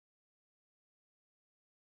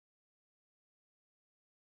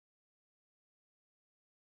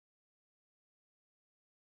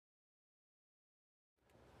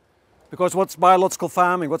Because what's biological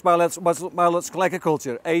farming? What's biological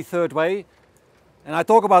agriculture? A third way. And I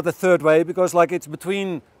talk about the third way because like it's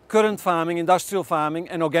between current farming, industrial farming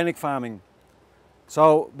and organic farming.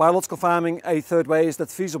 So biological farming, a third way, is that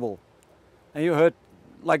feasible? And you heard,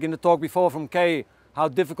 like in the talk before from Kay, how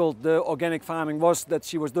difficult the organic farming was that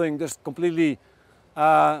she was doing. Just completely,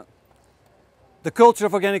 the culture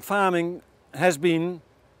of organic farming has been,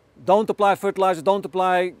 don't apply fertilizer, don't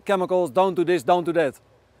apply chemicals, don't do this, don't do that.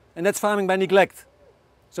 And that's farming by neglect.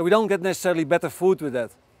 So we don't get necessarily better food with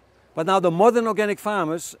that. But now the modern organic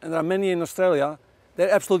farmers, and there are many in Australia,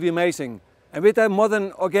 they're absolutely amazing. And with their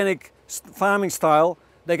modern organic farming style,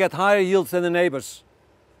 they get higher yields than the neighbors.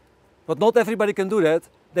 But not everybody can do that.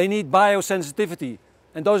 They need biosensitivity.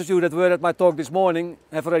 And those of you that were at my talk this morning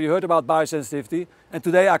have already heard about biosensitivity. And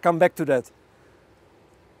today I come back to that.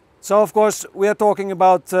 So of course we are talking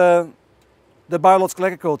about the biological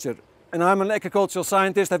agriculture. And I'm an agricultural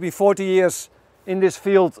scientist. I've been 40 years in this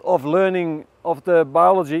field of learning of the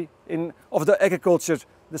biology, of the agriculture,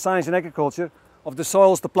 the science in agriculture, of the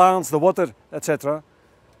soils, the plants, the water, etc.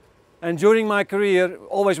 And during my career,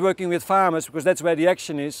 always working with farmers, because that's where the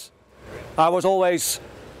action is, I was always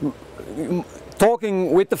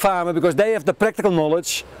talking with the farmer because they have the practical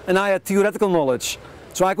knowledge and I had theoretical knowledge.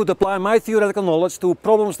 So I could apply my theoretical knowledge to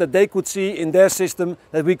problems that they could see in their system,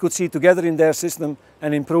 that we could see together in their system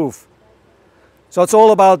and improve. So it's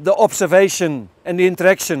all about the observation and the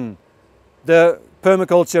interaction, the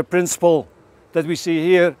permaculture principle that we see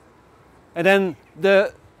here, and then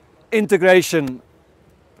the integration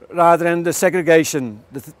rather than the segregation,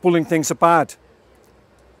 pulling things apart.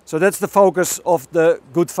 So that's the focus of the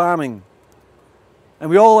good farming. And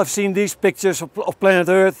we all have seen these pictures of planet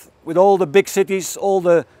Earth with all the big cities, all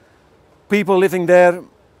the people living there.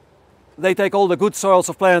 They take all the good soils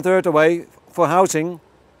of planet Earth away for housing.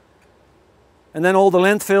 And then all the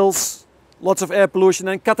landfills, lots of air pollution,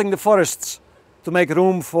 and cutting the forests to make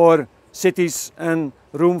room for cities and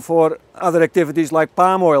room for other activities like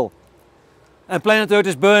palm oil. And planet Earth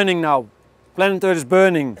is burning now. Planet Earth is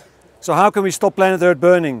burning. So how can we stop planet Earth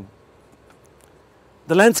burning?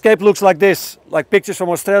 The landscape looks like this, like pictures from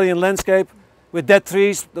Australian landscape with dead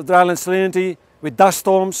trees, the dryland salinity, with dust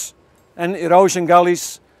storms and erosion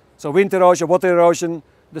gullies. So wind erosion, water erosion.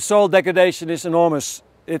 The soil degradation is enormous.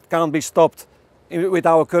 It can't be stopped with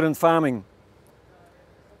our current farming.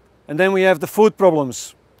 And then we have the food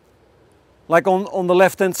problems. Like on the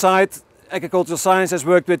left-hand side, agricultural science has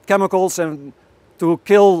worked with chemicals and to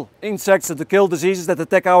kill insects and to kill diseases that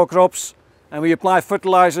attack our crops. And we apply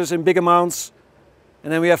fertilizers in big amounts.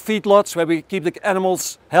 And then we have feedlots where we keep the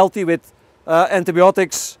animals healthy with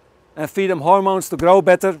antibiotics and feed them hormones to grow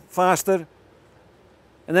better, faster.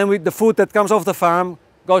 And then the food that comes off the farm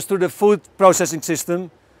goes through the food processing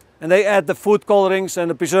system. And they add the food colorings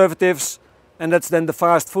and the preservatives, and that's then the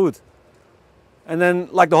fast food. And then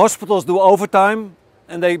like the hospitals do overtime,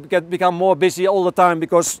 and they become more busy all the time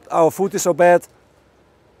because our food is so bad.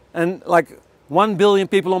 And like 1 billion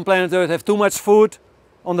people on planet Earth have too much food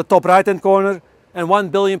on the top right hand corner, and 1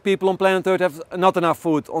 billion people on planet Earth have not enough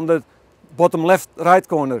food on the bottom left right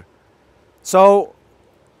corner. So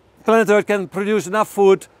planet Earth can produce enough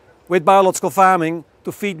food with biological farming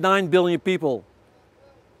to feed 9 billion people.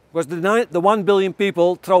 Because the 1 billion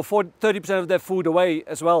people throw 30% of their food away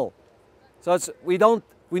as well. So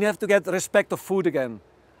we have to get respect of food again.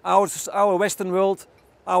 Our Western world,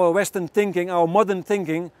 our Western thinking, our modern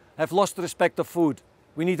thinking have lost the respect of food.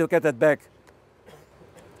 We need to get that back.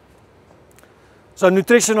 So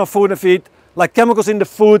nutrition of food and feed, like chemicals in the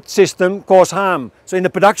food system cause harm. So in the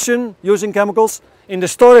production, using chemicals, in the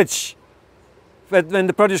storage, when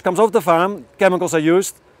the produce comes off the farm, chemicals are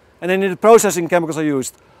used, and then in the processing, chemicals are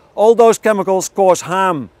used. All those chemicals cause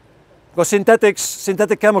harm because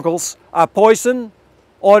synthetic chemicals are poison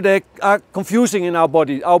or they are confusing in our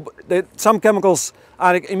body. Some chemicals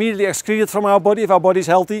are immediately excreted from our body if our body is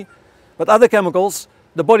healthy, but other chemicals,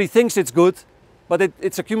 the body thinks it's good, but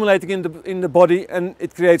it's accumulating in the body and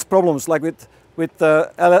it creates problems like with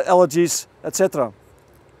allergies, etc.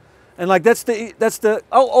 And like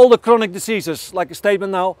all the chronic diseases, like a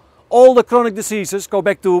statement now, all the chronic diseases go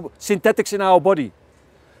back to synthetics in our body.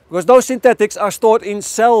 Because those synthetics are stored in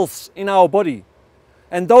cells in our body.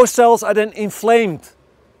 And those cells are then inflamed.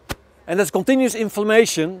 And that's continuous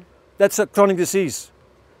inflammation, that's a chronic disease.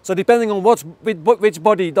 So depending on which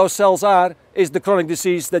body those cells are, is the chronic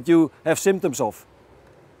disease that you have symptoms of.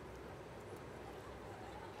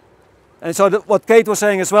 And so what Kate was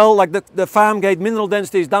saying as well, like the farm gate mineral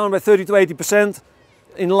density is down by 30 to 80%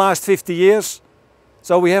 in the last 50 years.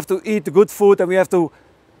 So we have to eat the good food and we have to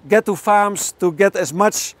get to farms to get as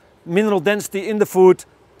much mineral density in the food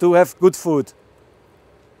to have good food.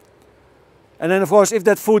 And then of course if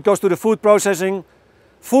that food goes to the food processing,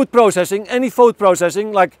 any food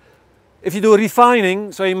processing, like if you do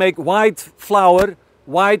refining, so you make white flour,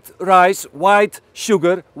 white rice, white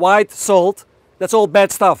sugar, white salt, that's all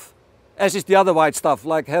bad stuff, as is the other white stuff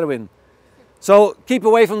like heroin. So keep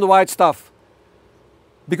away from the white stuff,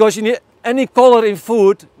 because you need, any color in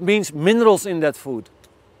food means minerals in that food.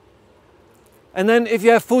 And then if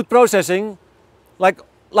you have food processing, like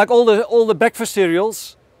all the breakfast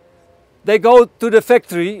cereals, they go to the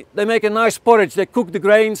factory, they make a nice porridge, they cook the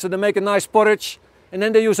grains and they make a nice porridge, and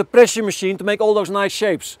then they use a pressure machine to make all those nice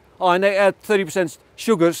shapes. Oh, and they add 30%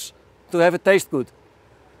 sugars to have it taste good.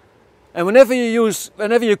 And whenever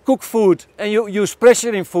you cook food and you use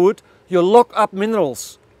pressure in food, you lock up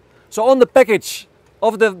minerals. So on the package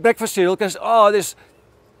of the breakfast cereal, can say, oh, this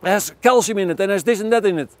has calcium in it and there's this and that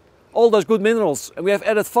in it. All those good minerals, and we have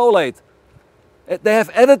added folate. They have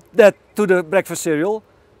added that to the breakfast cereal,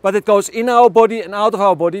 but it goes in our body and out of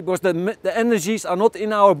our body because the energies are not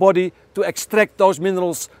in our body to extract those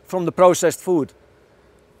minerals from the processed food.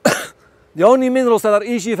 The only minerals that are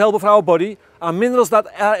easily available for our body are minerals that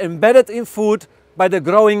are embedded in food by the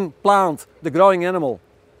growing plant, the growing animal.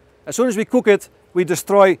 As soon as we cook it, we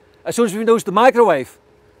destroy. As soon as we use the microwave,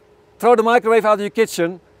 throw the microwave out of your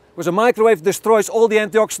kitchen, because the microwave destroys all the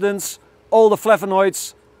antioxidants, all the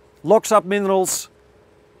flavonoids, locks up minerals,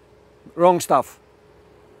 wrong stuff.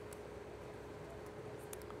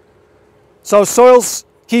 So soils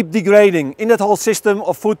keep degrading. In that whole system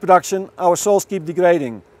of food production, our soils keep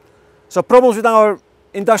degrading. So problems with our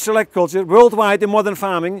industrial agriculture, worldwide in modern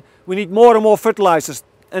farming, we need more and more fertilizers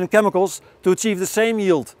and chemicals to achieve the same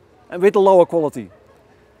yield and with a lower quality.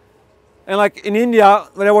 And like in India,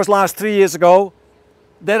 where I was last 3 years ago,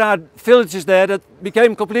 there are villages there that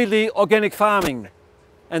became completely organic farming.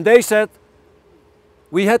 And they said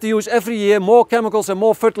we had to use every year more chemicals and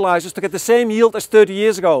more fertilizers to get the same yield as 30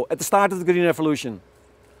 years ago at the start of the Green Revolution.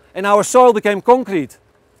 And our soil became concrete.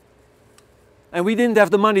 And we didn't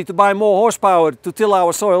have the money to buy more horsepower to till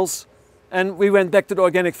our soils. And we went back to the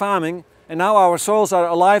organic farming. And now our soils are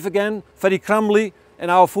alive again, very crumbly, and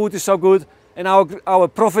our food is so good. And our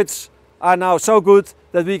profits are now so good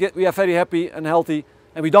that we are very happy and healthy.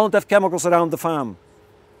 And we don't have chemicals around the farm.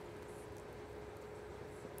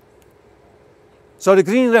 So the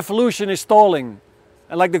Green Revolution is stalling.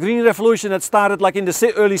 And like the Green Revolution that started like in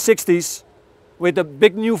the early 60s with the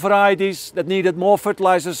big new varieties that needed more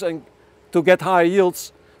fertilizers and to get higher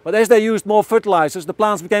yields. But as they used more fertilizers, the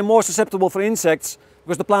plants became more susceptible for insects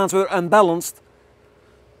because the plants were unbalanced.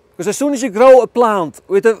 Because as soon as you grow a plant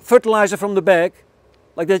with a fertilizer from the bag,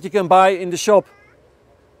 like that you can buy in the shop,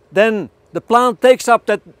 then the plant takes up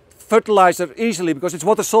that fertilizer easily because it's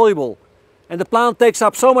water soluble. And the plant takes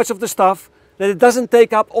up so much of the stuff that it doesn't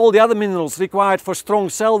take up all the other minerals required for strong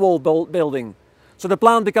cell wall building. So the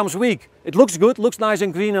plant becomes weak. It looks good, looks nice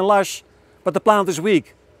and green and lush, but the plant is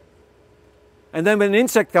weak. And then when an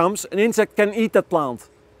insect comes, an insect can eat that plant.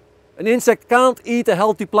 An insect can't eat a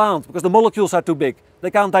healthy plant because the molecules are too big.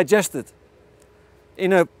 They can't digest it.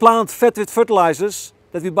 In a plant fed with fertilizers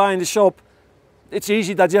that we buy in the shop, it's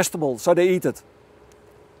easy digestible, so they eat it.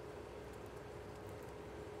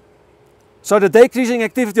 So the decreasing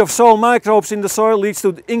activity of soil microbes in the soil leads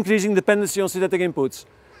to increasing dependency on synthetic inputs.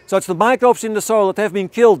 So it's the microbes in the soil that have been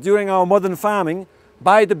killed during our modern farming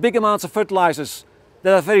by the big amounts of fertilizers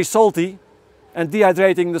that are very salty and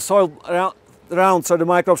dehydrating the soil around so the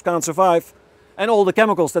microbes can't survive, and all the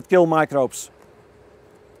chemicals that kill microbes.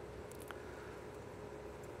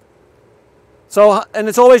 So, and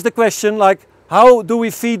it's always the question like, how do we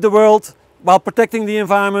feed the world while protecting the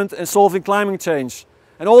environment and solving climate change?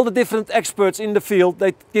 And all the different experts in the field,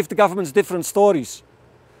 they give the governments different stories.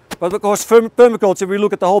 But of course, permaculture, we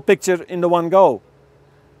look at the whole picture in the one go.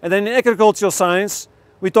 And then in agricultural science,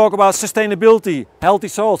 we talk about sustainability, healthy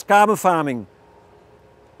soils, carbon farming.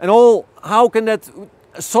 And how can that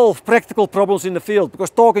solve practical problems in the field? Because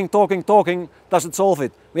talking doesn't solve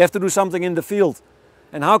it. We have to do something in the field.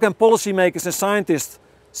 And how can policymakers and scientists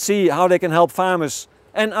see how they can help farmers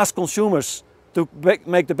and us consumers to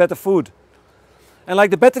make the better food? And like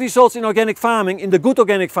the better results in organic farming, in the good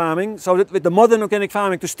organic farming, so that with the modern organic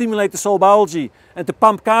farming to stimulate the soil biology and to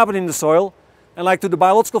pump carbon in the soil, and like to the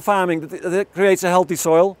biological farming that creates a healthy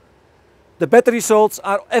soil, the better results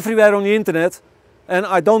are everywhere on the internet. And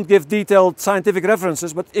I don't give detailed scientific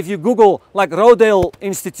references, but if you Google like Rodale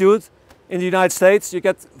Institute in the United States, you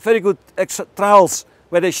get very good trials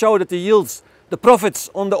where they show that the yields, the profits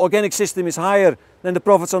on the organic system is higher than the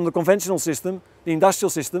profits on the conventional system, the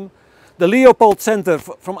industrial system. The Leopold Center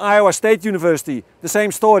from Iowa State University, the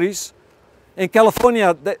same stories. In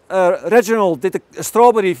California, Reginald did a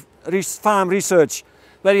strawberry farm research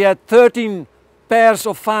where he had 13 pairs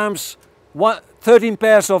of farms, 13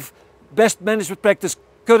 pairs of best management practice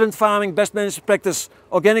current farming, best management practice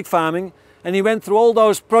organic farming, and he went through all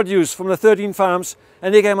those produce from the 13 farms,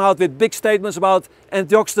 and he came out with big statements about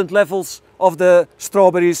antioxidant levels of the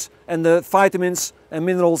strawberries and the vitamins and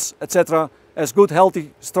minerals, etc., as good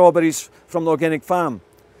healthy strawberries from the organic farm.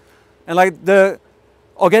 And like the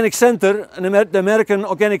Organic Center, the American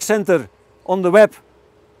Organic Center on the web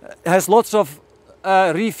has lots of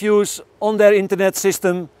reviews on their internet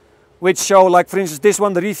system which show, like for instance this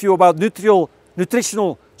one, the review about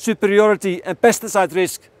nutritional superiority and pesticide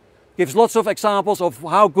risk, gives lots of examples of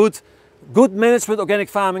how good management organic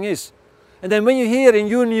farming is. And then when you hear in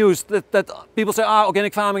your news that people say,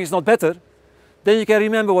 organic farming is not better, then you can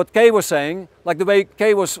remember what Kay was saying, like the way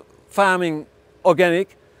Kay was farming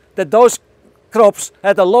organic, that those crops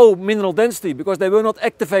had a low mineral density because they were not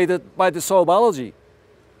activated by the soil biology.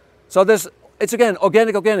 So it's again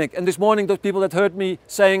organic. And this morning those people that heard me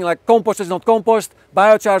saying like compost is not compost,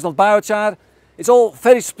 biochar is not biochar, it's all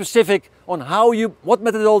very specific on what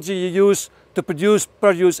methodology you use to produce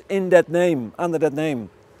produce in that name, under that name.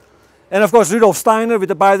 And of course Rudolf Steiner with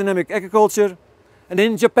the biodynamic agriculture. And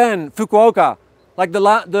in Japan, Fukuoka, like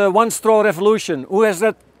the one straw revolution. Who has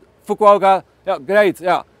read Fukuoka? Yeah, great,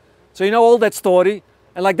 yeah. So you know all that story.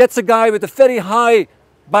 And like that's a guy with a very high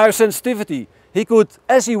biosensitivity. He could,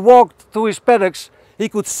 as he walked through his paddocks, he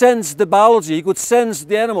could sense the biology, he could sense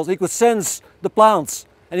the animals, he could sense the plants.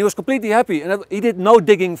 And he was completely happy. And he did no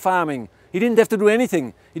digging farming. He didn't have to do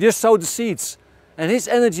anything. He just sowed the seeds. And his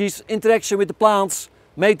energies, interaction with the plants,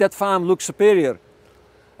 made that farm look superior.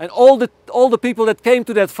 And all the people that came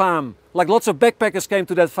to that farm, like lots of backpackers came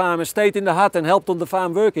to that farm and stayed in the hut and helped on the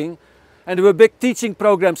farm working. And there were big teaching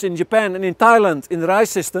programs in Japan and in Thailand in the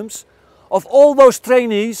rice systems. Of all those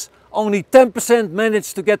trainees, only 10%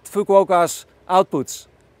 managed to get Fukuoka's outputs.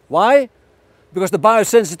 Why? Because the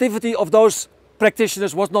biosensitivity of those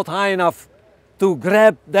practitioners was not high enough to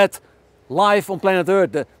grab that life on planet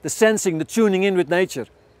Earth, the sensing, the tuning in with nature.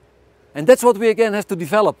 And that's what we again have to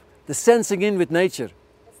develop, the sensing in with nature.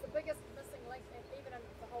 It's the biggest missing link even in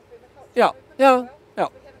the whole permaculture yeah. movement as well. Yeah.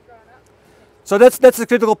 We haven't grown up. So that's the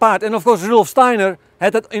critical part. And of course Rudolf Steiner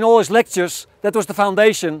had that in all his lectures, that was the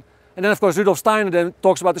foundation. And then of course Rudolf Steiner then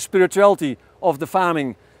talks about the spirituality of the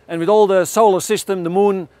farming. And with all the solar system, the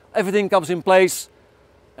moon, everything comes in place.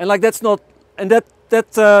 And like that's not, and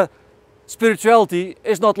that spirituality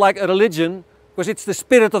is not like a religion, because it's the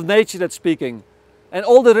spirit of nature that's speaking. And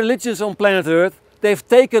all the religions on planet Earth, they've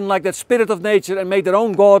taken like that spirit of nature and made their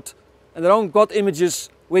own God and their own God images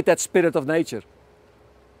with that spirit of nature.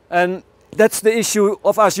 And that's the issue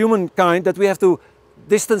of us humankind, that we have to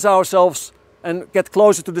distance ourselves and get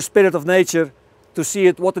closer to the spirit of nature to see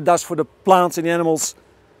what it does for the plants and the animals.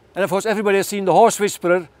 And of course everybody has seen The Horse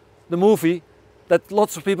Whisperer, the movie, that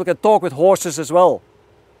lots of people can talk with horses as well.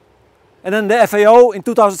 And then the FAO in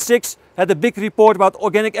 2006 had a big report about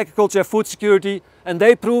organic agriculture and food security, and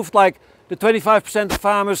they proved like the 25% of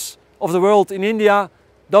farmers of the world in India,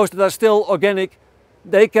 those that are still organic,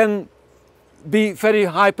 they can be very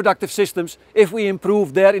high productive systems if we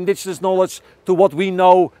improve their indigenous knowledge to what we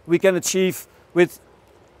know we can achieve with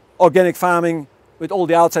organic farming, with all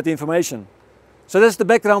the outside information. So that's the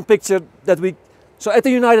background picture so at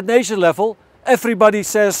the United Nations level, everybody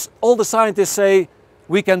says, all the scientists say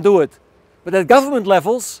we can do it. But at government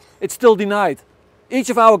levels, it's still denied. Each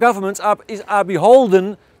of our governments are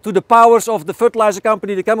beholden to the powers of the fertilizer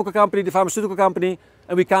company, the chemical company, the pharmaceutical company,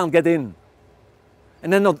 and we can't get in.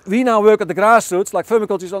 And then we now work at the grassroots, like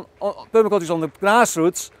permaculture is on the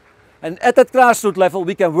grassroots, and at that grassroots level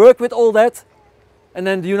we can work with all that, and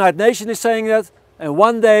then the United Nations is saying that, and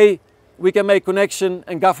one day we can make connection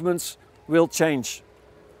and governments will change.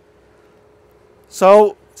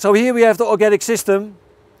 So here we have the organic system.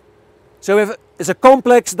 So it's a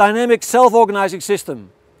complex, dynamic, self-organizing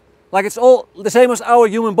system. Like it's all the same as our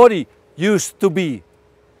human body used to be.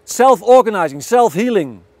 Self-organizing,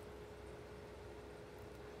 self-healing.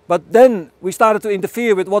 But then we started to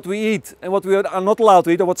interfere with what we eat and what we are not allowed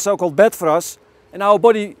to eat, or what's so-called bad for us, and our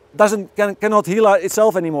body cannot heal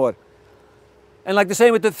itself anymore. And like the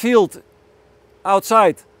same with the field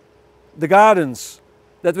outside, the gardens,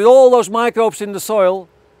 that with all those microbes in the soil,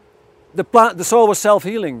 the soil was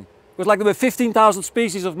self-healing. It was like there were 15,000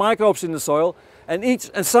 species of microbes in the soil, and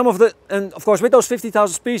of course with those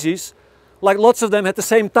 50,000 species, like lots of them had the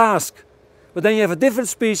same task. But then you have a different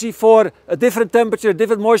species for a different temperature,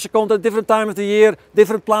 different moisture content, different time of the year,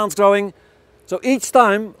 different plants growing. So each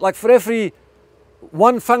time, like for every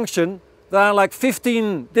one function, there are like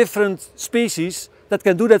 15 different species that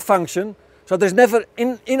can do that function. So there's never,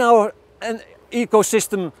 in our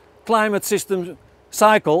ecosystem, climate system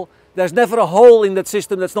cycle, there's never a hole in that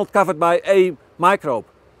system that's not covered by a microbe.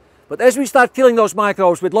 But as we start killing those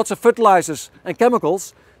microbes with lots of fertilizers and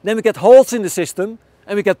chemicals, then we get holes in the system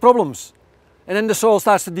and we get problems. And then the soil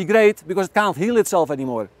starts to degrade because it can't heal itself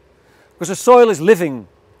anymore. Because the soil is living.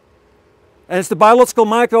 And it's the biological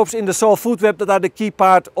microbes in the soil food web that are the key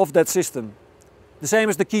part of that system. The same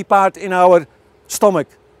as the key part in our stomach.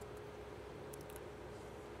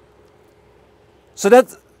 So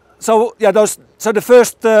the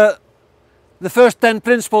first 10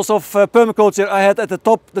 principles of permaculture I had at the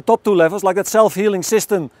top two levels, like that self-healing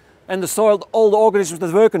system and the soil, all the organisms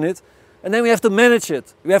that work on it. And then we have to manage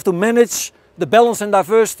it. We have to manage the balance and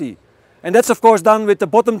diversity. And that's of course done with the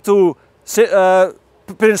bottom two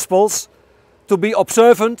principles, to be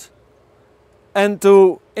observant and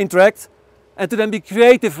to interact and to then be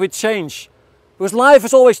creative with change. Because life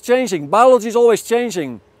is always changing, biology is always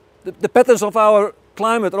changing. The patterns of our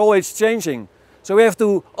climate are always changing. So we have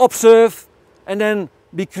to observe and then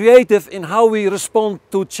be creative in how we respond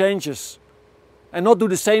to changes. And not do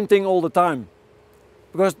the same thing all the time.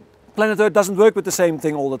 Because planet Earth doesn't work with the same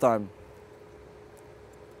thing all the time.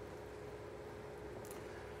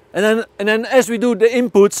 And then as we do the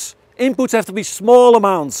inputs have to be small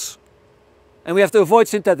amounts. And we have to avoid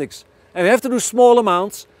synthetics. And we have to do small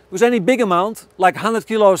amounts, because any big amount, like 100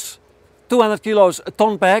 kilos, 200 kilos, a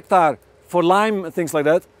ton per hectare for lime and things like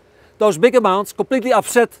that, those big amounts completely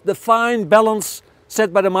upset the fine balance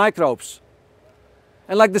set by the microbes.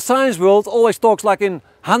 And like the science world always talks like in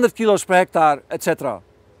 100 kilos per hectare, etc.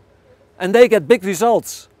 And they get big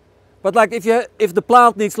results. But like if the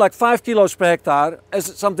plant needs like 5 kilos per hectare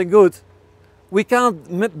as something good, we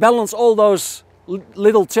can't balance all those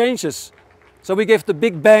little changes. So we give the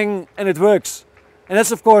big bang and it works. And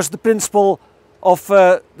that's of course the principle of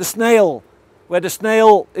the snail, where the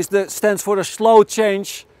snail stands for a slow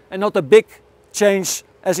change and not a big change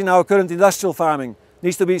as in our current industrial farming. It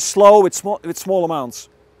needs to be slow with small amounts.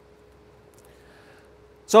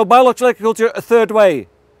 So biological agriculture, a third way.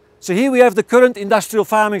 So here we have the current industrial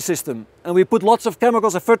farming system, and we put lots of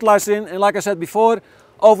chemicals and fertilizer in, and like I said before,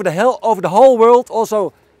 over the whole world,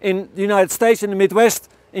 also in the United States, in the Midwest,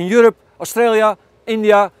 in Europe, Australia,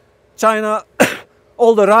 India, China,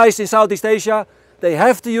 all the rice in Southeast Asia, they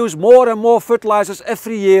have to use more and more fertilizers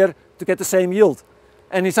every year to get the same yield.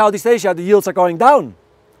 And in Southeast Asia the yields are going down.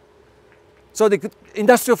 So the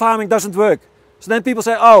industrial farming doesn't work. So then people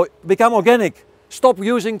say, oh, become organic. Stop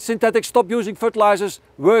using synthetics, stop using fertilizers,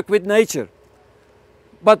 work with nature.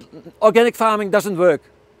 But organic farming doesn't work.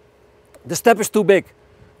 The step is too big.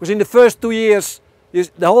 Because in the first 2 years,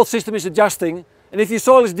 the whole system is adjusting. And if your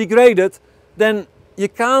soil is degraded, then you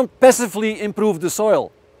can't passively improve the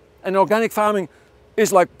soil. And organic farming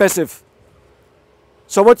is like passive.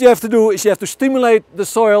 So what you have to do is you have to stimulate the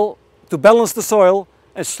soil, to balance the soil,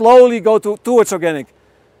 and slowly go towards organic.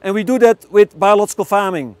 And we do that with biological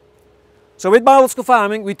farming. So with biological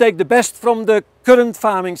farming, we take the best from the current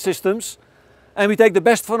farming systems, and we take the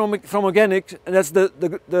best from organic, and that's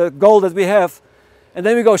the goal that we have. And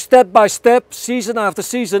then we go step by step, season after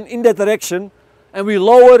season, in that direction, and we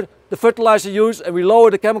lower the fertilizer use and we lower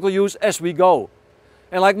the chemical use as we go.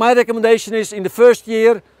 And like my recommendation is, in the first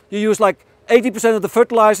year, you use like 80% of the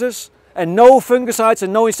fertilizers and no fungicides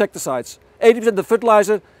and no insecticides. 80% of the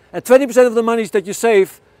fertilizer, and 20% of the monies that you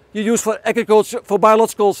save, you use for agriculture, for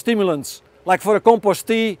biological stimulants, like for a compost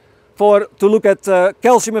tea, to look at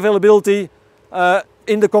calcium availability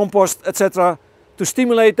in the compost, etc., to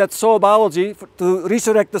stimulate that soil biology, to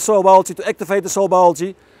resurrect the soil biology, to activate the soil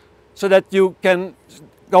biology, so that you can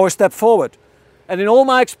go a step forward. And in all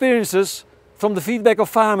my experiences, from the feedback of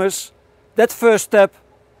farmers, that first step,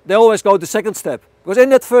 they always go the second step. Because in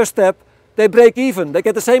that first step, they break even. They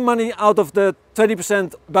get the same money out of the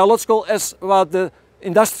 20% biological as about the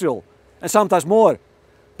industrial, and sometimes more.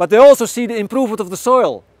 But they also see the improvement of the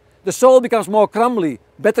soil. The soil becomes more crumbly,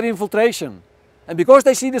 better infiltration. And because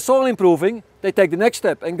they see the soil improving, they take the next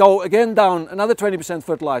step and go again down another 20%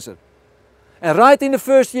 fertilizer. And right in the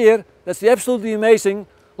first year, that's absolutely amazing,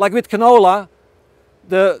 like with canola,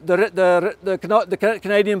 the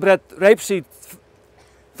Canadian bred rapeseed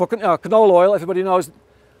for canola oil, everybody knows.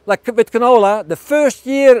 Like with canola, the first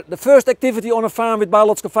year, the first activity on a farm with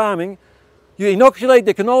biological farming, you inoculate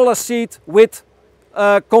the canola seed with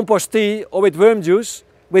compost tea or with worm juice,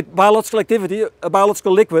 with biological activity, a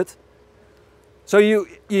biological liquid. So you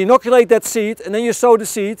inoculate that seed, and then you sow the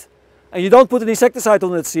seed, and you don't put an insecticide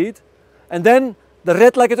on that seed. And then The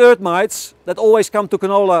red-legged earth mites that always come to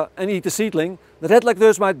canola and eat the seedling, the red-legged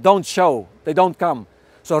earth mites don't show, they don't come.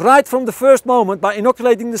 So right from the first moment, by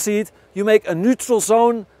inoculating the seed, you make a neutral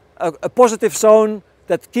zone, a positive zone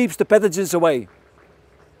that keeps the pathogens away.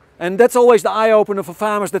 And that's always the eye-opener for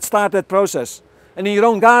farmers that start that process. And in your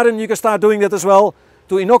own garden you can start doing that as well,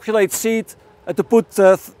 to inoculate seed and to put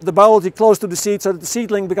the biology close to the seed so that the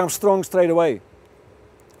seedling becomes strong straight away.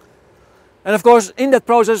 And of course, in that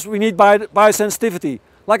process we need biosensitivity.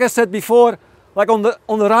 Like I said before, like on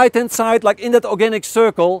the right hand side, like in that organic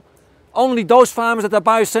circle, only those farmers that are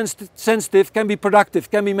biosensitive can be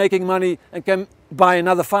productive, can be making money and can buy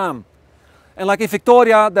another farm. And like in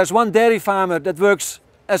Victoria, there's one dairy farmer that works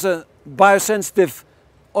as a biosensitive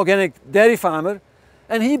organic dairy farmer,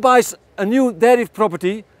 and he buys a new dairy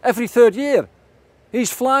property every third year.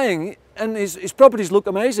 He's flying and his properties look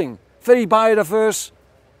amazing, very biodiverse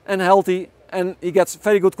and healthy, and he gets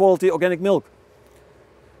very good quality organic milk.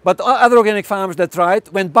 But other organic farmers that tried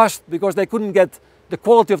went bust because they couldn't get the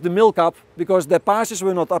quality of the milk up because their pastures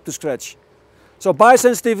were not up to scratch. So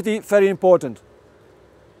biosensitivity, very important.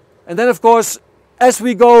 And then of course, as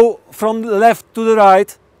we go from the left to the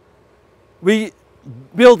right, we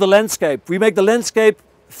build the landscape. We make the landscape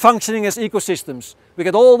functioning as ecosystems. We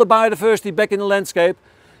get all the biodiversity back in the landscape,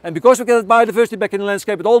 and because we get the biodiversity back in the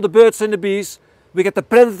landscape with all the birds and the bees, we get the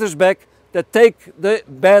predators back that take the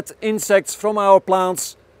bad insects from our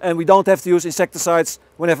plants, and we don't have to use insecticides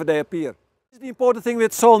whenever they appear. This is the important thing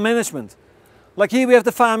with soil management. Like here we have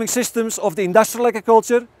the farming systems of the industrial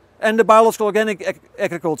agriculture and the biological organic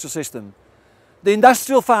agriculture system. The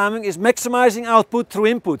industrial farming is maximizing output through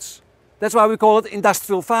inputs. That's why we call it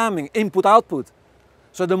industrial farming, input-output.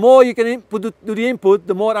 So the more you can do the input,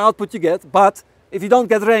 the more output you get, but if you don't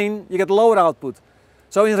get rain, you get lower output.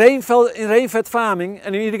 So in rain-fed farming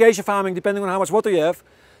and in irrigation farming, depending on how much water you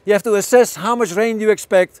have to assess how much rain you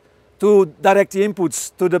expect to direct the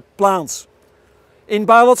inputs to the plants. In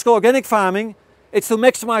biological organic farming, it's to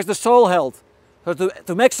maximize the soil health, so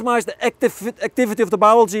to maximize the activity of the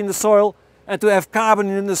biology in the soil and to have carbon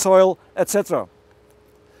in the soil, etc.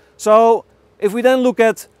 So if we then look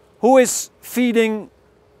at who is feeding,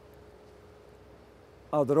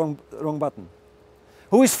 oh, the wrong button.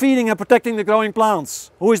 Who is feeding and protecting the growing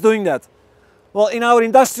plants? Who is doing that? Well, in our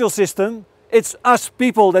industrial system, it's us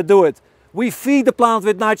people that do it. We feed the plant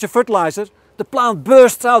with nitrogen fertilizer, the plant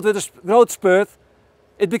bursts out with a growth spurt,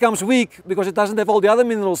 it becomes weak because it doesn't have all the other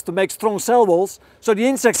minerals to make strong cell walls, so the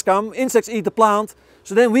insects come, insects eat the plant,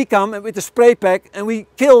 so then we come with the spray pack and we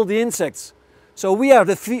kill the insects. So we are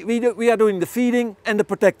doing the feeding and the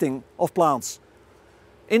protecting of plants.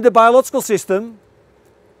 In the biological system,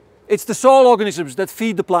 it's the soil organisms that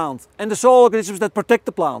feed the plant and the soil organisms that protect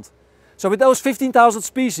the plant. So with those 15,000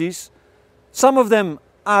 species, some of them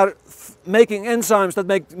are making enzymes that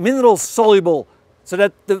make minerals soluble so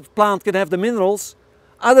that the plant can have the minerals.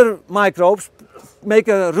 Other microbes make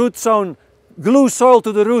a root zone, glue soil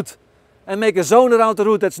to the root and make a zone around the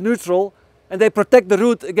root that's neutral, and they protect the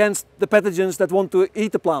root against the pathogens that want to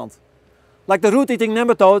eat the plant. Like the root-eating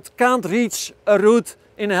nematode can't reach a root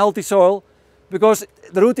in a healthy soil because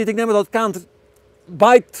the root-eating nematode can't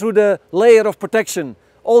bite through the layer of protection.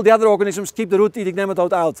 All the other organisms keep the root-eating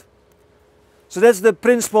nematode out. So that's the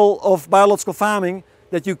principle of biological farming,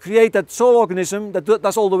 that you create that soil organism that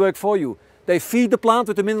does all the work for you. They feed the plant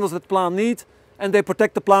with the minerals that the plant needs, and they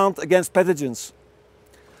protect the plant against pathogens.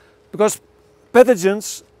 Because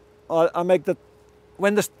pathogens, I make that,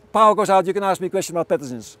 when the power goes out you can ask me a question about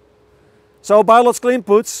pathogens. So biological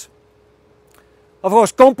inputs, of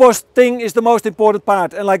course composting is the most important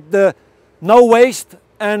part, and like the no waste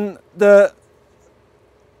and the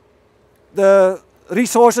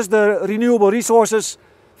resources, the renewable resources,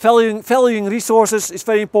 valuing resources is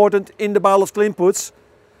very important in the biological inputs,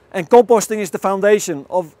 and composting is the foundation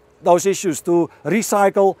of those issues, to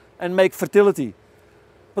recycle and make fertility.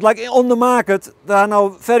 But like on the market there are now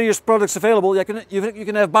various products available. You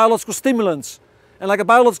can have biological stimulants, and like a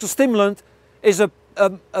biological stimulant is a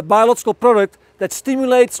biological product that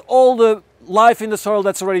stimulates all the life in the soil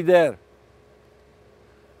that's already there.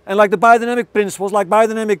 And like the biodynamic principles, like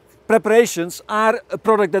biodynamic preparations are a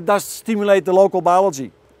product that does stimulate the local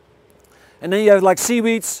biology. And then you have like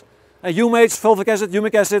seaweeds and humates, fulvic acid,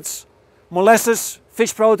 humic acids, molasses,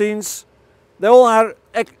 fish proteins.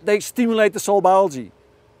 They stimulate the soil biology.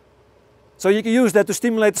 So you can use that to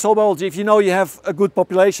stimulate the soil biology if you know you have a good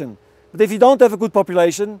population. But if you don't have a good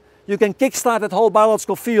population, you can kickstart that whole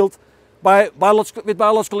biological field with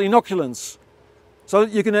biological inoculants. So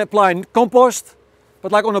you can apply compost,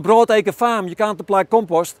 but like on a broadacre farm you can't apply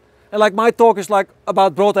compost. And like my talk is like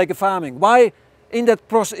about broadacre farming. Why in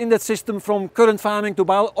that system from current farming to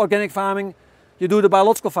organic farming, you do the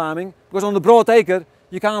biological farming, because on the broad acre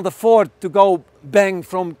you can't afford to go bang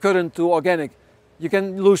from current to organic. You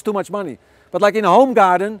can lose too much money. But like in a home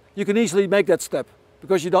garden, you can easily make that step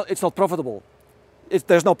because it's not profitable.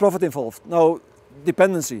 There's no profit involved, no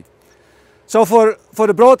dependency. So for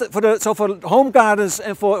home gardens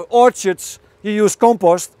and for orchards, you use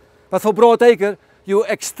compost, but for broad acre, you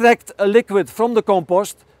extract a liquid from the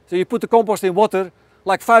compost. So you put the compost in water,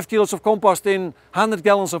 like 5 kilos of compost in 100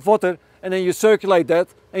 gallons of water, and then you circulate that,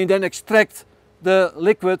 and you then extract the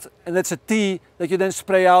liquid, and that's a tea that you then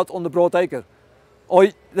spray out on the broad acre. Or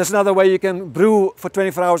there's another way you can brew for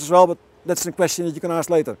 24 hours as well, but that's a question that you can ask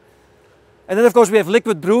later. And then of course we have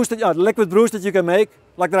liquid brews that you can make.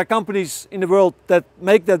 Like there are companies in the world that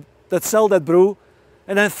make that sell that brew.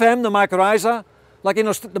 And then FEM, the mycorrhiza. Like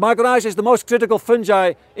the mycorrhiza is the most critical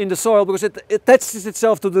fungi in the soil because it attaches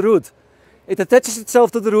itself to the root. It attaches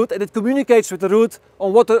itself to the root and it communicates with the root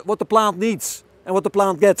on what the plant needs and what the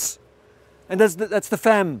plant gets. And that's the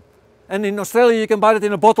FEM. And in Australia you can buy it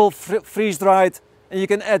in a bottle, freeze dried, and you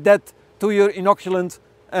can add that to your inoculant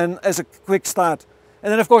and as a quick start.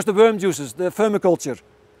 And then of course the worm juices, the vermiculture.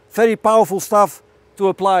 Very powerful stuff to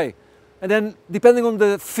apply. And then depending on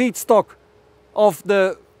the feedstock of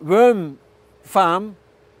the worm farm,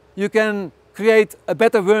 you can create a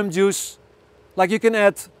better worm juice. Like you can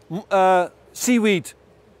add seaweed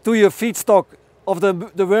to your feedstock of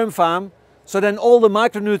the worm farm. So then all the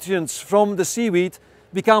micronutrients from the seaweed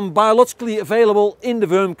become biologically available in the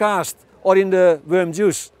worm cast or in the worm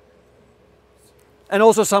juice. And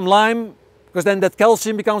also some lime, because then that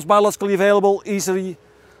calcium becomes biologically available easily.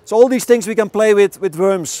 So all these things we can play with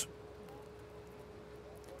worms.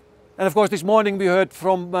 And of course this morning we heard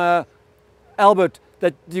from Albert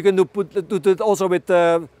that you can do it also with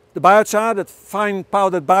the biochar, that fine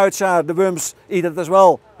powdered biochar. The worms eat it as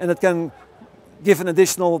well, and it can give an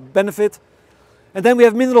additional benefit. And then we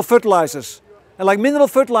have mineral fertilizers. And like mineral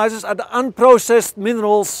fertilizers are the unprocessed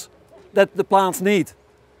minerals that the plants need.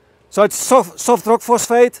 So it's soft rock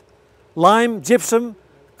phosphate, lime, gypsum,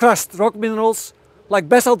 crushed rock minerals, like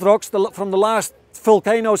basalt rocks from the last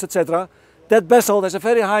volcanoes, etc. That basalt has a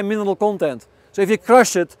very high mineral content. So if you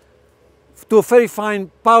crush it to a very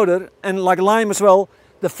fine powder, and like lime as well,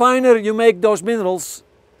 the finer you make those minerals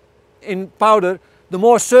in powder, the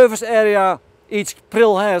more surface area each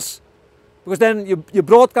prill has, because then you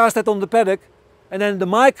broadcast that on the paddock, and then the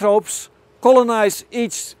microbes colonize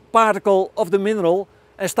each particle of the mineral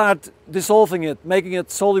and start dissolving it, making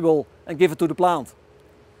it soluble and give it to the plant.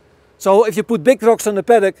 So if you put big rocks on the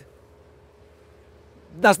paddock,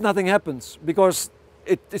 nothing happens because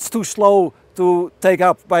it's too slow to take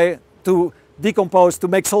up, to decompose, to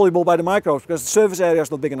make soluble by the microbes, because the surface area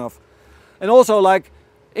is not big enough. And also like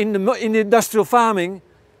in the industrial farming,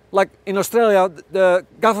 like in Australia, the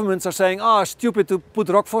governments are saying, oh, stupid to put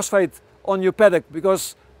rock phosphate on your paddock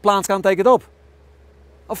because plants can't take it up.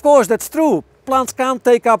 Of course, that's true. Plants can't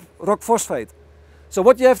take up rock phosphate. So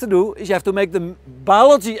what you have to do is you have to make the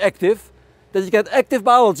biology active, that you get active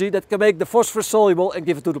biology that can make the phosphorus soluble and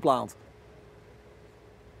give it to the plant.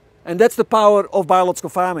 And that's the power of biological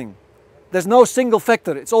farming. There's no single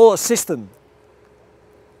factor, it's all a system.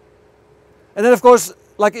 And then of course,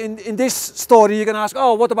 like in this story, you can ask,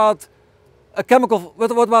 oh, what about a chemical,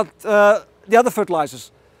 what about the other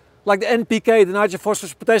fertilizers? Like the NPK, the nitrogen,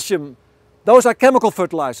 phosphorus, potassium, those are chemical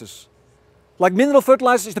fertilizers. Like mineral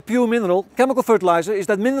fertilizer is the pure mineral, chemical fertilizer is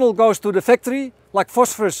that mineral goes to the factory, like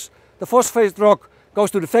phosphorus, the phosphate rock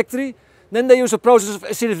goes to the factory, then they use a process of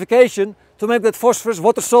acidification to make that phosphorus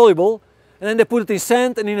water soluble, and then they put it in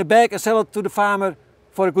sand and in a bag and sell it to the farmer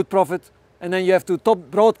for a good profit, and then you have to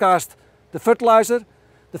broadcast the fertilizer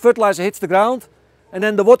hits the ground, and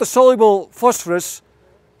then the water soluble phosphorus,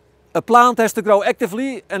 a plant has to grow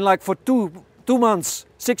actively, and like for 2 months,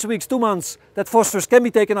 6 weeks, 2 months, that phosphorus can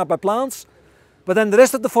be taken up by plants. But then the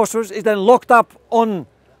rest of the phosphorus is then locked up on,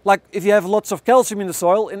 like if you have lots of calcium in the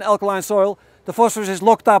soil, in alkaline soil, the phosphorus is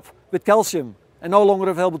locked up with calcium and no longer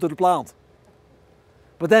available to the plant.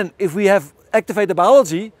 But then if we have activated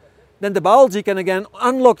biology, then the biology can again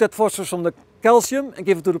unlock that phosphorus from the calcium and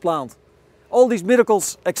give it to the plant. All these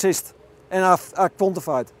miracles exist and are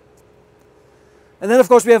quantified. And then of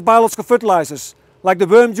course we have biological fertilizers, like the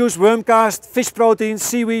worm juice, worm cast, fish protein,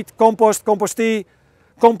 seaweed, compost, compost tea,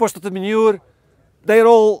 compost of the manure. They're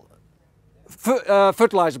all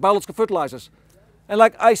fertilizers, biological fertilizers. And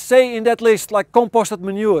like I say in that list, like composted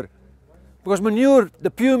manure. Because manure,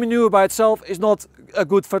 the pure manure by itself is not a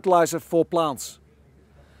good fertilizer for plants.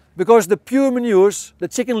 Because the pure manures, the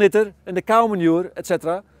chicken litter and the cow manure,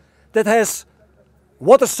 etc., that has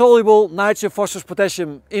water-soluble nitrogen, phosphorus,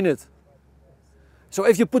 potassium in it. So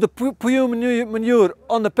if you put a pure manure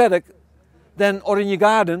on the paddock, then or in your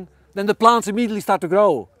garden, then the plants immediately start to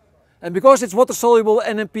grow. And because it's water-soluble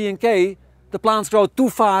NMP and K, the plants grow too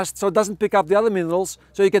fast, so it doesn't pick up the other minerals,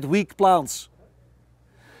 so you get weak plants.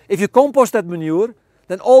 If you compost that manure,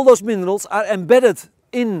 then all those minerals are embedded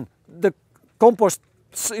in the compost,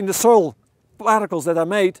 in the soil particles that are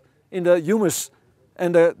made, in the humus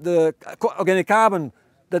and the organic carbon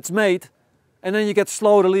that's made, and then you get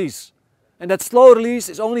slow release. And that slow release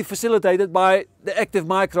is only facilitated by the active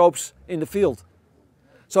microbes in the field.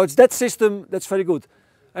 So it's that system that's very good.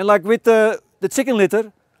 And like with the chicken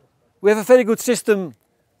litter, we have a very good system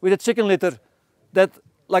with the chicken litter that,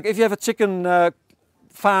 like if you have a chicken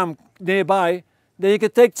farm nearby, then you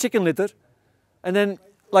can take chicken litter, and then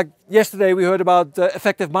like yesterday we heard about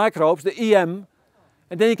effective microbes, the EM,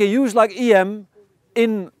 and then you can use like EM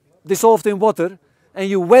dissolved in water, and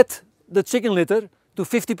you wet the chicken litter to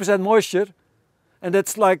 50% moisture, and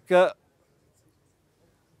that's like,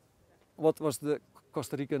 what was the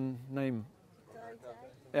Costa Rican name?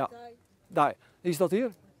 Yeah, Dai. He's not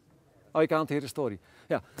here? Oh, you can't hear the story.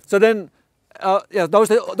 Yeah. So then, yeah,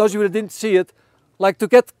 those of you that didn't see it, like to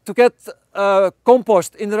get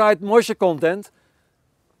compost in the right moisture content,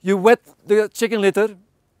 you wet the chicken litter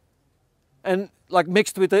and like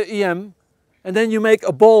mixed with the EM, and then you make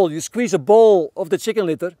a bowl. You squeeze a bowl of the chicken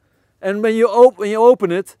litter, and when you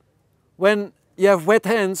open it, when you have wet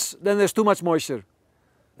hands, then there's too much moisture,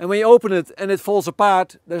 and when you open it and it falls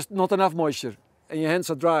apart, there's not enough moisture, and your hands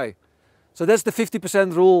are dry. So that's the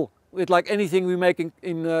 50% rule with like anything we make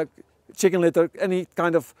in chicken litter, any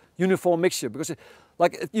kind of uniform mixture, because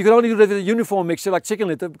like you can only do that with a uniform mixture like chicken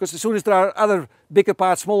litter, because as soon as there are other bigger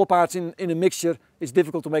parts, smaller parts in a mixture, it's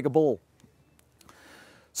difficult to make a bowl.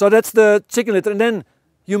 So that's the chicken litter, and then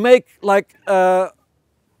you make like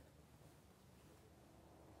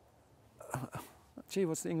gee,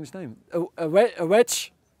 what's the English name? A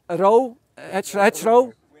wedge, a row, a hedge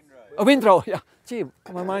row, a windrow. Yeah, gee,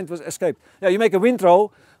 my mind was escaped. Yeah, you make a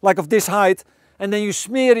windrow like of this height, and then you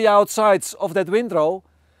smear the outsides of that windrow,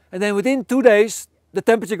 and then within 2 days the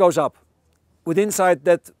temperature goes up. With inside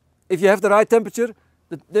that, if you have the right temperature,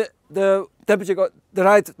 the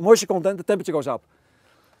right moisture content, the temperature goes up.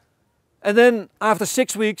 And then after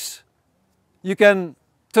 6 weeks, you can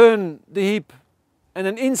turn the heap, and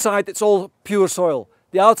then inside it's all pure soil.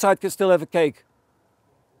 The outside can still have a cake.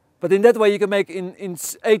 But in that way you can make in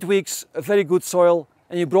 8 weeks a very good soil,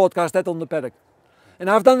 and you broadcast that on the paddock. And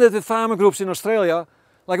I've done that with farmer groups in Australia,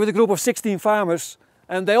 like with a group of 16 farmers,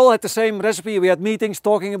 and they all had the same recipe. We had meetings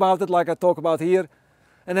talking about it, like I talk about here.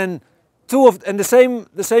 And then the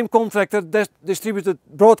same contractor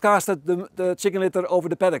broadcasted the chicken litter over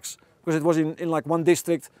the paddocks, because it was in like one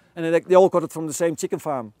district, and they all got it from the same chicken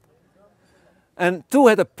farm. And 2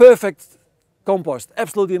 had a perfect compost,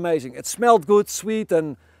 absolutely amazing. It smelled good, sweet,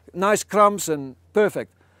 and nice crumbs, and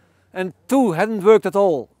perfect. And 2 hadn't worked at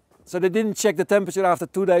all. So they didn't check the temperature after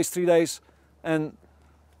 2 days, 3 days, and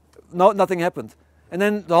nothing happened. And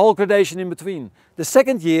then the whole gradation in between. The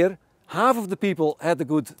second year, half of the people had a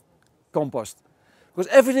good compost. Because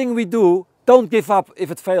everything we do, don't give up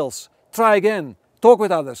if it fails. Try again, talk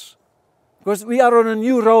with others. Because we are on a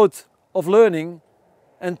new road of learning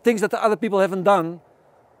and things that the other people haven't done.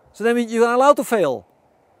 So then you are allowed to fail.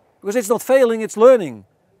 Because it's not failing, it's learning.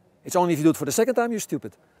 It's only if you do it for the second time, you're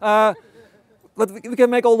stupid. But we can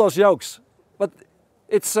make all those jokes, but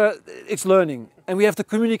it's learning, and we have to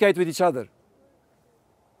communicate with each other. If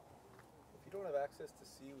you don't have access to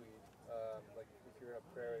seaweed, like if you're in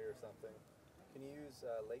a prairie or something, can you use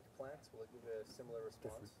lake plants? Will it give a similar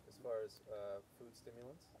response as far as food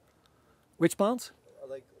stimulants? Which plants?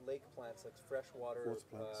 Like lake plants, like freshwater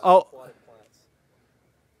aquatic plants.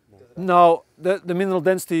 No, the mineral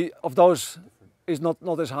density of those is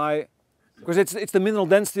not as high. Because it's the mineral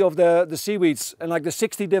density of the seaweeds, and like the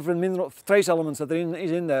 60 different mineral trace elements that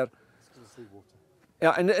is in there.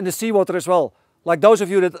 Yeah, and the seawater as well. Like those of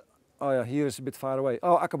you that, oh yeah, here is a bit far away.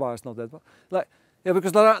 Oh, Aqaba is not that well. Like, yeah,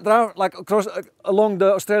 because there are like along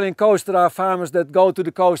the Australian coast, there are farmers that go to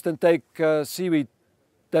the coast and take seaweed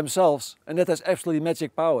themselves, and that has absolutely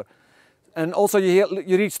magic power. And also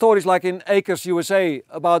you read stories like in Acres, USA,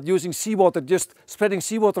 about using seawater, just spreading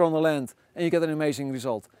seawater on the land, and you get an amazing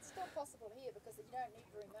result.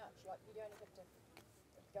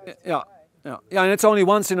 Yeah, and it's only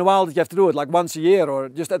once in a while that you have to do it, like once a year or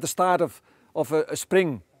just at the start of a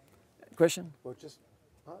spring. Question? Well, just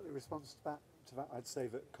partly in response to that, I'd say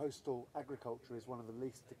that coastal agriculture is one of the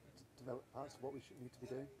least developed parts of what we need to be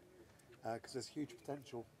doing, because there's huge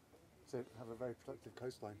potential to have a very productive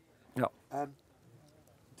coastline. Yeah.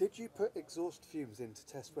 Did you put exhaust fumes in to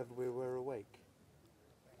test whether we were awake?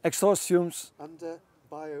 Exhaust fumes. Under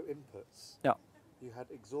bio inputs. Yeah. You had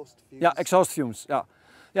exhaust fumes. Yeah, exhaust fumes. Yeah,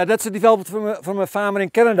 yeah. That's a development from a farmer in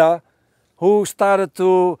Canada, who started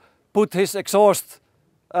to put his exhaust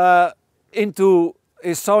into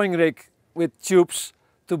his sowing rig with tubes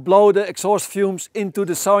to blow the exhaust fumes into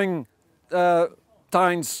the sowing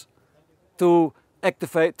tines to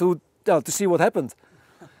activate to see what happened.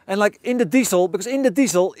 And like in the diesel, because in the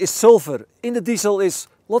diesel is sulfur, in the diesel is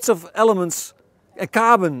lots of elements,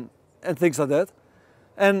 carbon and things like that,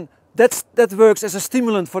 and that works as a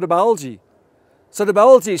stimulant for the biology. So the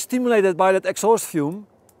biology is stimulated by that exhaust fume,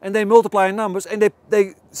 and they multiply in numbers, and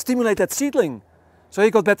they stimulate that seedling, so he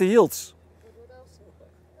got better yields. What else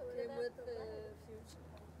came with the fumes?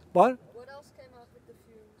 What? What else came out with the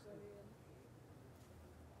fumes?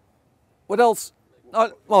 What else?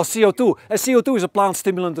 Well, CO2. And CO2 is a plant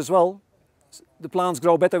stimulant as well. The plants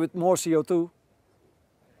grow better with more CO2.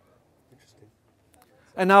 Interesting.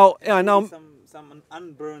 And now, yeah, now. Some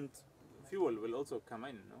unburned fuel will also come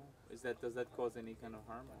in, no? Does that cause any kind of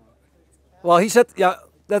harm? Or? Well, he said, yeah,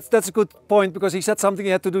 that's a good point, because he said something,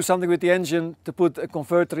 he had to do something with the engine to put a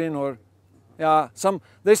converter in, or yeah,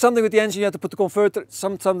 there's something with the engine, you have to put the converter,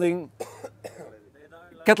 something.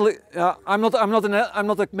 I'm not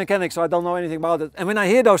a mechanic, so I don't know anything about it. And when I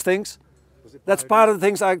hear those things, that's part of the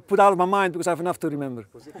things I put out of my mind, because I have enough to remember.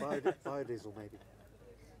 Was it biodiesel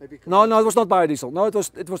maybe? No, it was not biodiesel. No, it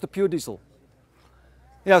was the pure diesel.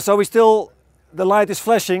 Yeah, so the light is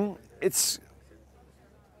flashing. It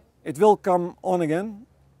will come on again.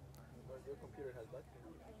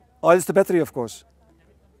 Oh, it's the battery, of course.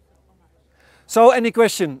 So, any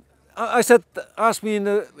question? I said, ask me in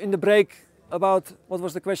the break about what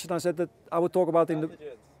was the question. I said that I would talk about in the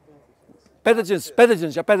pathogens.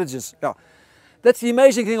 Yeah, that's the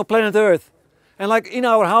amazing thing of planet Earth. And like in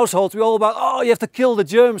our households, we're all about, oh, you have to kill the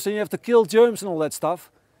germs and you have to kill germs and all that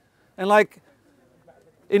stuff. And like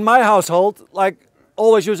in my household, like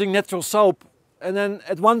always using natural soap. And then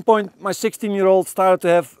at one point, my 16-year-old started to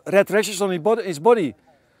have red rashes on his body.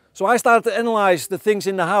 So I started to analyze the things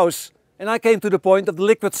in the house, and I came to the point of the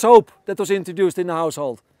liquid soap that was introduced in the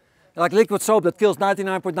household. Like liquid soap that kills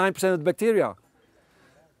 99.9% of the bacteria.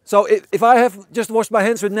 So if I have just washed my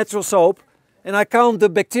hands with natural soap, and I count the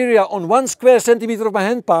bacteria on 1 square centimeter of my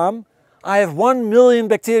hand palm, I have 1 million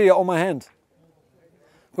bacteria on my hand.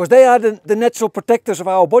 Because they are the natural protectors of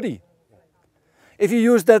our body. If you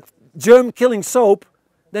use that germ-killing soap,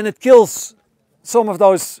 then it kills some of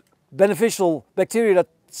those beneficial bacteria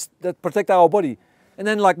that protect our body. And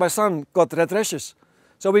then like my son got red rashes.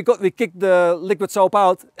 So we kicked the liquid soap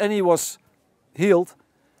out, and he was healed.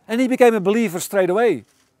 And he became a believer straight away,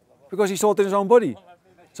 because he saw it in his own body.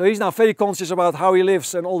 So he's now very conscious about how he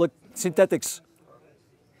lives and all the synthetics.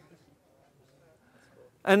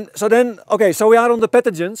 And so then, okay, so we are on the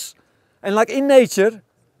pathogens, and like in nature,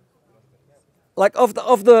 like of the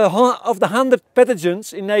 100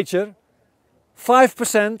 pathogens in nature,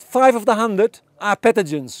 5%, 5 of the 100 are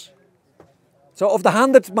pathogens. So of the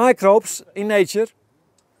 100 microbes in nature,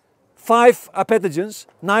 5 are pathogens,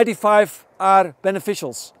 95 are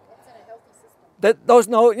beneficials.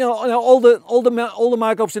 All the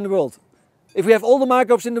microbes in the world. If we have all the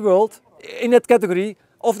microbes in the world in that category,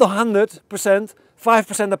 of the 100%, 5%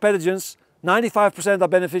 are pathogens, 95% are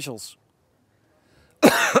beneficials.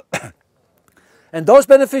 And those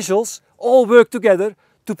beneficials all work together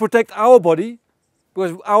to protect our body,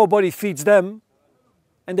 because our body feeds them,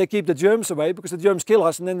 and they keep the germs away, because the germs kill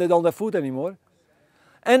us and then they don't have food anymore.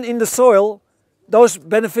 And in the soil, those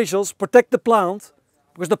beneficials protect the plant,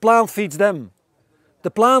 because the plant feeds them.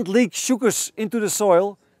 The plant leaks sugars into the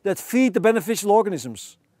soil that feed the beneficial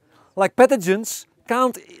organisms. Like pathogens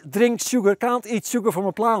can't drink sugar, can't eat sugar from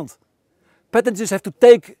a plant. Pathogens have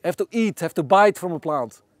to eat, have to bite from a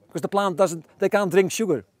plant, because the plant they can't drink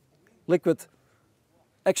sugar, liquid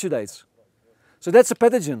exudates. So that's a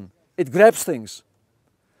pathogen. It grabs things.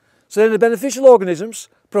 So then the beneficial organisms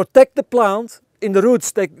protect the plant in the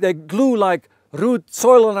roots. They glue like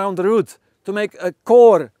soil around the root to make a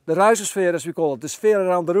core, the rhizosphere as we call it, the sphere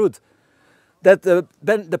around the root, that the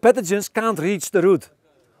pathogens can't reach the root.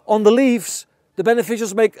 On the leaves, the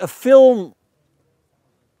beneficials make a film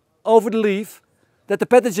over the leaf that the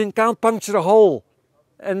pathogen can't puncture a hole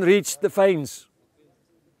and reach the veins.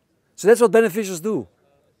 So that's what beneficials do.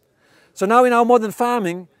 So now in our modern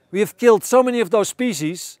farming, we have killed so many of those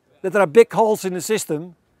species that there are big holes in the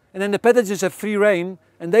system, and then the pathogens have free reign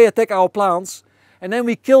and they attack our plants, and then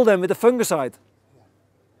we kill them with a fungicide.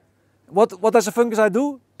 What does a fungicide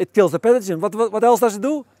do? It kills the pathogen. What else does it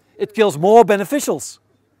do? It kills more beneficials.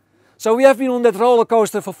 So we have been on that roller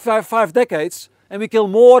coaster for five decades, and we kill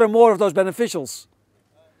more and more of those beneficials.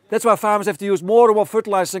 That's why farmers have to use more and more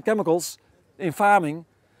fertilizers and chemicals in farming,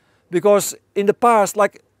 because in the past,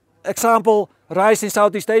 like example, rice in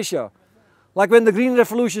Southeast Asia. Like when the Green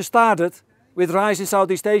Revolution started with rice in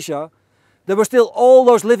Southeast Asia, there were still all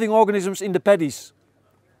those living organisms in the paddies.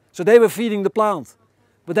 So they were feeding the plant.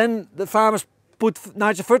 But then the farmers put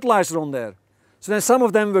nitrogen fertilizer on there. So then some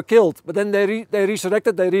of them were killed, but then they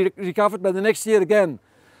resurrected, they recovered, but the next year again.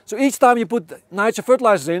 So each time you put nitrogen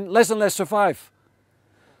fertilizer in, less and less survive.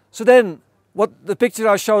 So then, what the picture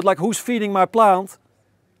I showed, like who's feeding my plant,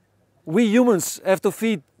 we humans have to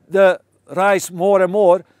feed the rice more and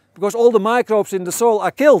more, because all the microbes in the soil are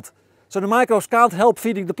killed. So the microbes can't help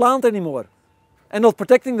feeding the plant anymore, and not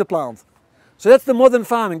protecting the plant. So that's the modern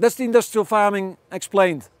farming, that's the industrial farming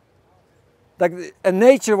explained. Like, and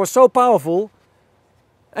nature was so powerful.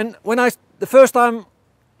 And when the first time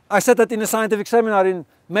I said that in a scientific seminar in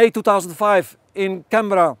May 2005 in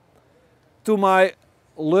Canberra to my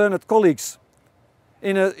learned colleagues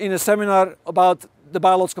in a seminar about the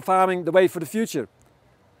biological farming, the way for the future.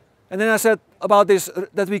 And then I said about this,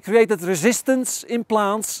 that we created resistance in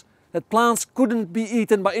plants, that plants couldn't be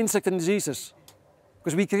eaten by insects and diseases,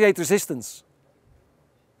 because we create resistance.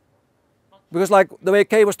 Because like the way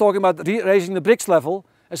Kay was talking about raising the Brix level,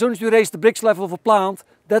 as soon as you raise the Brix level of a plant,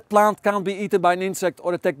 that plant can't be eaten by an insect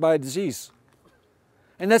or attacked by a disease.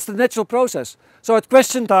 And that's the natural process. So at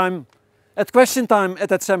question time at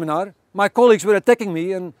that seminar, my colleagues were attacking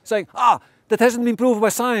me and saying, that hasn't been proven by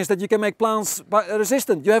science that you can make plants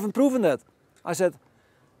resistant. You haven't proven that. I said,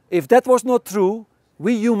 if that was not true,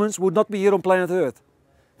 we humans would not be here on planet Earth.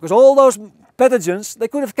 Because all those pathogens, they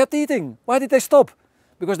could have kept eating. Why did they stop?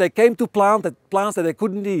 Because they came to plants that they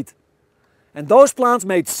couldn't eat. And those plants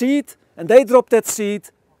made seed, and they dropped that seed,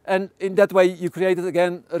 and in that way you created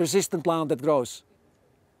again a resistant plant that grows.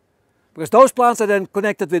 Because those plants are then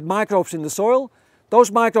connected with microbes in the soil.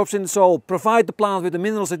 Those microbes in the soil provide the plant with the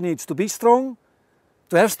minerals it needs to be strong,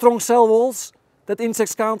 to have strong cell walls that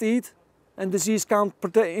insects can't eat and disease can't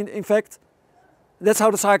infect. That's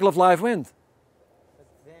how the cycle of life went. But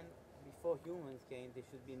then, before humans came, there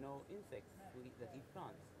should be no insects that eat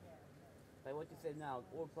plants. Like what you said now,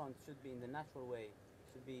 all plants should be in the natural way,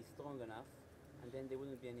 should be strong enough, and then there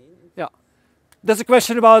wouldn't be any insects. Yeah. There's a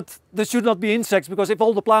question about there should not be insects, because if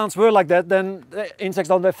all the plants were like that, then insects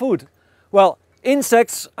don't have food. Well,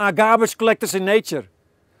 insects are garbage collectors in nature.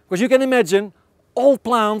 Because you can imagine, all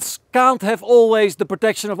plants can't have always the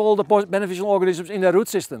protection of all the beneficial organisms in their root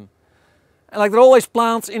system. And like there are always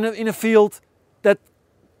plants in a field that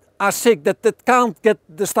are sick, that can't get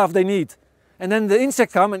the stuff they need. And then the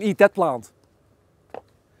insects come and eat that plant.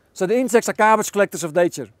 So the insects are garbage collectors of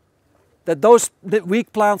nature. That those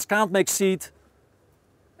weak plants can't make seed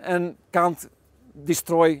and can't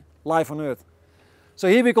destroy life on Earth. So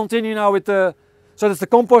here we continue now with the, so that's the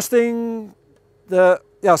composting, so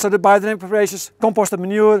the biodynamic preparations, compost and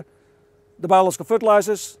manure, the biological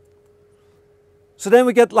fertilizers. So then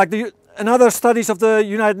we get like another studies of the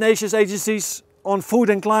United Nations agencies on food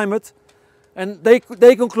and climate, and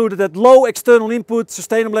they concluded that low external input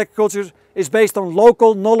sustainable agriculture is based on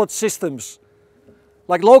local knowledge systems.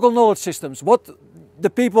 Like local knowledge systems, what the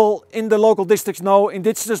people in the local districts know,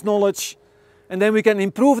 indigenous knowledge, and then we can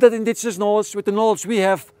improve that indigenous knowledge with the knowledge we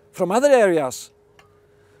have from other areas.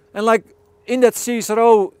 And like in that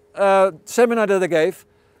CSRO seminar that I gave,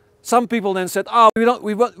 some people then said, we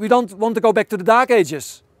don't want to go back to the dark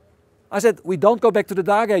ages. I said, we don't go back to the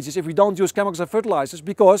dark ages if we don't use chemicals and fertilizers,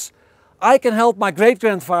 because I can help my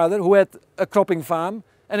great-grandfather who had a cropping farm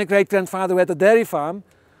and a great-grandfather who had a dairy farm.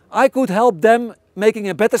 I could help them making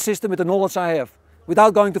a better system with the knowledge I have,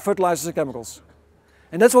 without going to fertilizers and chemicals.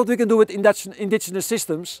 And that's what we can do with indigenous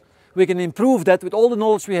systems. We can improve that with all the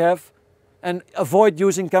knowledge we have and avoid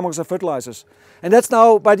using chemicals and fertilizers. And that's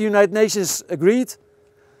now by the United Nations agreed.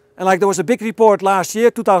 And like there was a big report last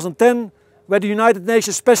year, 2010, where the United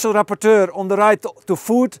Nations Special Rapporteur on the right to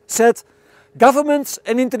food said, governments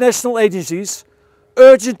and international agencies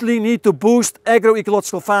urgently need to boost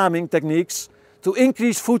agroecological farming techniques to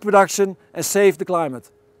increase food production and save the climate.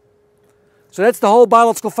 So that's the whole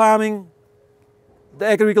biological farming, the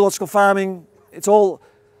agroecological farming. It's all,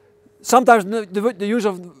 sometimes the use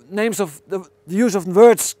of names of the use of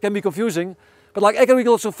words can be confusing, but like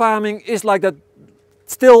agroecological farming is like that.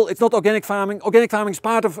 Still, it's not organic farming. Organic farming is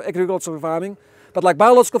part of agricultural farming, but like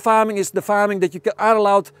biological farming is the farming that you are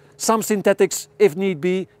allowed some synthetics if need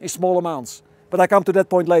be in small amounts. But I come to that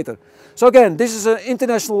point later. So again, this is an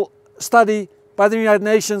international study by the United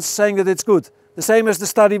Nations saying that it's good. The same as the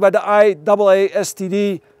study by the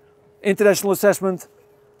IAASTD International Assessment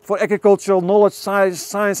for Agricultural Knowledge,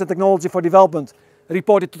 Science and Technology for Development,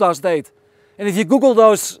 report in 2008. And if you Google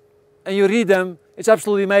those and you read them, it's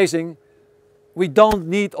absolutely amazing. We don't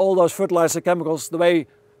need all those fertilizer chemicals the way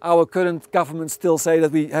our current governments still say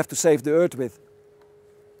that we have to save the earth with.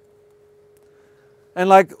 And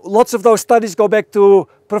like lots of those studies go back to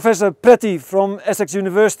Professor Pretty from Essex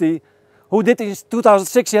University, who did in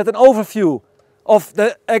 2006, he had an overview of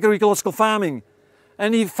the agricultural farming.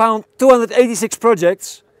 And he found 286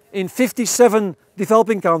 projects in 57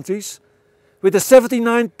 developing countries with a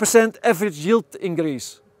 79% average yield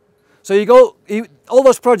increase. So you go, all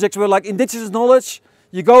those projects were like indigenous knowledge.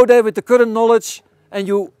 You go there with the current knowledge and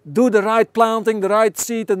you do the right planting, the right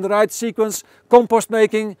seed and the right sequence, compost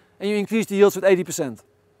making, and you increase the yields with 80%.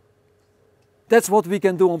 That's what we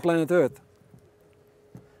can do on planet Earth.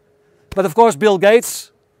 But of course Bill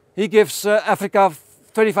Gates, he gives Africa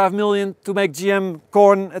 25 million to make GM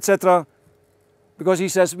corn, etc. because he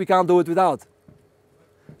says we can't do it without.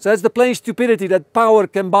 So that's the plain stupidity that power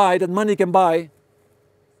can buy, that money can buy.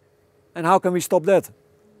 And how can we stop that?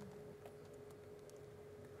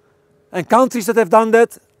 And countries that have done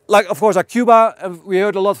that, like of course like Cuba, we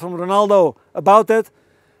heard a lot from Ronaldo about that.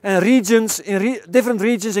 And regions, different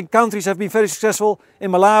regions in countries have been very successful.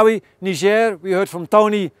 In Malawi, Niger, we heard from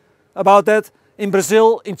Tony about that. In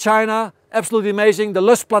Brazil, in China, absolutely amazing. The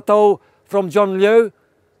Lus Plateau from John Liu,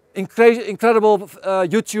 incredible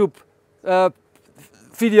YouTube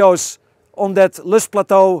videos on that Lus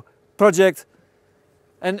Plateau project.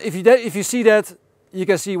 And if you see that, you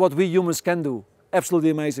can see what we humans can do. Absolutely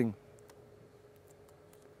amazing.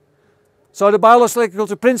 So the biological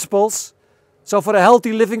agriculture principles. So for a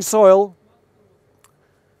healthy living soil,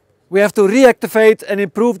 we have to reactivate and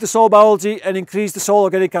improve the soil biology and increase the soil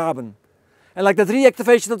organic carbon. And like that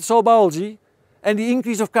reactivation of the soil biology and the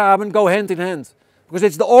increase of carbon go hand in hand. Because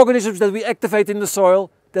it's the organisms that we activate in the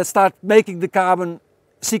soil that start making the carbon,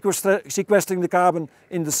 sequestering the carbon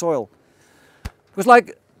in the soil. Because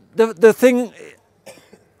like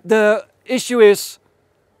the issue is,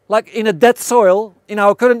 like in a dead soil, in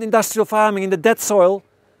our current industrial farming, in the dead soil,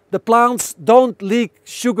 the plants don't leak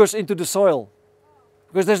sugars into the soil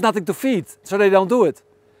because there's nothing to feed, so they don't do it.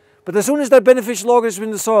 But as soon as there are beneficial organisms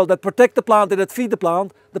in the soil that protect the plant and that feed the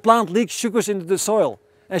plant leaks sugars into the soil.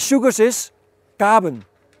 And sugars is carbon.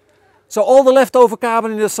 So all the leftover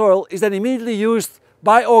carbon in the soil is then immediately used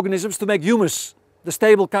by organisms to make humus, the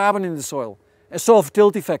stable carbon in the soil, and soil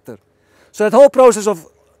fertility factor. So that whole process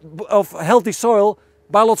of healthy soil,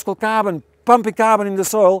 biological carbon, pumping carbon in the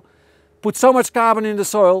soil, put so much carbon in the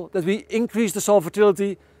soil that we increase the soil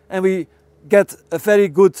fertility and we get a very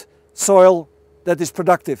good soil that is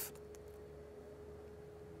productive.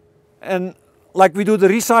 And like we do the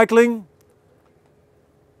recycling,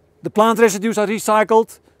 the plant residues are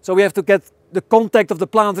recycled, so we have to get the contact of the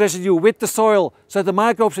plant residue with the soil so that the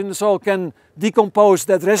microbes in the soil can decompose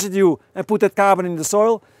that residue and put that carbon in the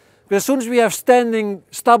soil. But as soon as we have standing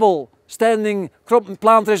stubble, standing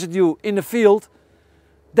plant residue in the field,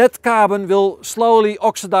 that carbon will slowly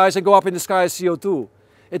oxidize and go up in the sky as CO2.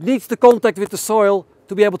 It needs the contact with the soil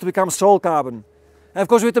to be able to become soil carbon. And of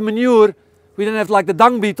course with the manure, we then have like the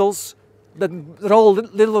dung beetles that roll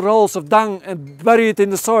little rolls of dung and bury it in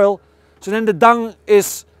the soil. So then the dung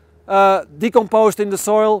is decomposed in the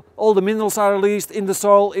soil, all the minerals are released in the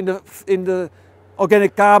soil, in the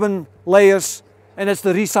organic carbon layers, and that's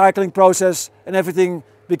the recycling process and everything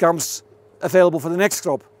becomes available for the next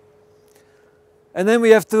crop. And then we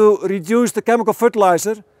have to reduce the chemical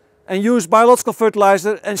fertilizer and use biological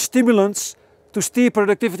fertilizer and stimulants to steer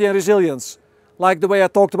productivity and resilience. Like the way I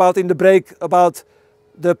talked about in the break about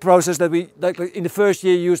the process that we, like in the first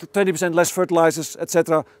year, use 20% less fertilizers,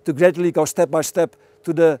 etc., to gradually go step by step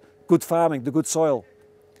to the good farming, the good soil.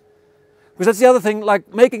 Because that's the other thing,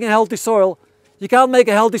 like making a healthy soil, you can't make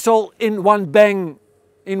a healthy soil in one bang,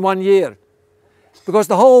 in 1 year. Because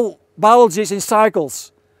the whole biology is in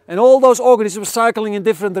cycles. And all those organisms are cycling in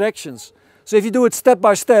different directions. So if you do it step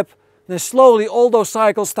by step, then slowly all those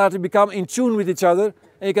cycles start to become in tune with each other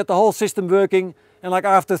and you get the whole system working. And like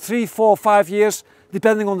after 3, 4, 5 years,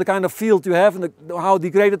 depending on the kind of field you have and how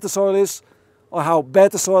degraded the soil is, or how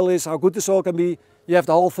bad the soil is, how good the soil can be, you have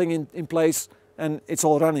the whole thing in place and it's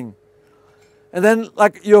all running. And then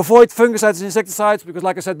like you avoid fungicides and insecticides because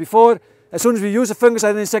like I said before, as soon as we use a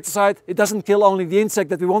fungicide and insecticide, it doesn't kill only the insect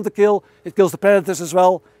that we want to kill, it kills the predators as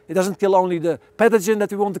well. It doesn't kill only the pathogen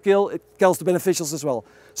that we want to kill, it kills the beneficials as well.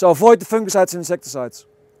 So avoid the fungicides and insecticides.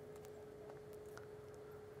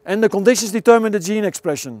 And the conditions determine the gene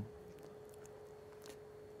expression.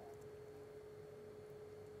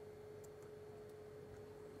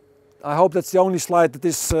 I hope that's the only slide that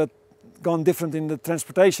is gone different in the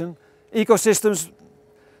transportation. Ecosystems.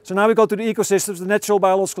 So now we go to the ecosystems, the natural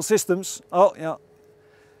biological systems. Oh yeah.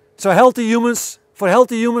 So healthy humans, for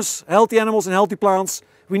healthy humans, healthy animals and healthy plants,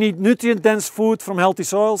 we need nutrient-dense food from healthy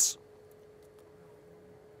soils.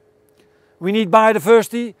 We need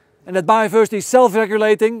biodiversity, and that biodiversity is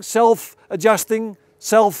self-regulating, self-adjusting,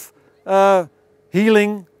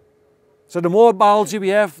 self-healing. So the more biology we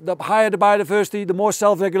have, the higher the biodiversity, the more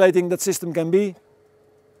self-regulating that system can be.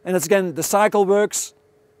 And it's again, the cycle works.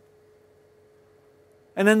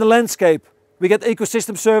 And then the landscape. We get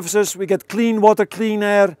ecosystem services, we get clean water, clean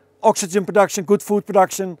air, oxygen production, good food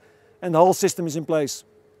production, and the whole system is in place.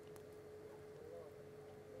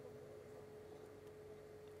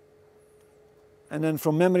 And then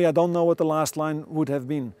from memory, I don't know what the last line would have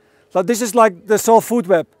been. So this is like the soil food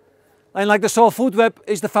web. And like the soil food web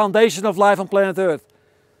is the foundation of life on planet Earth.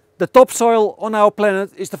 The topsoil on our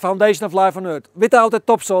planet is the foundation of life on Earth. Without that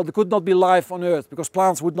topsoil, there could not be life on Earth because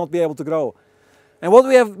plants would not be able to grow. And what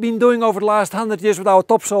we have been doing over the last 100 years with our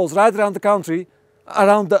topsoils right around the country,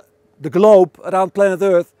 around the globe, around planet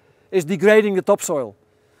Earth, is degrading the topsoil.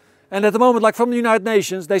 And at the moment, like from the United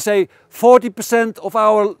Nations, they say 40% of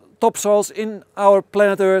our topsoils in our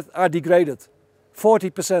planet Earth are degraded.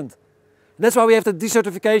 40%. That's why we have the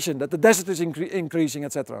desertification, that the desert is increasing,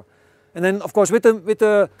 etc. And then, of course, with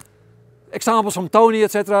the examples from Tony,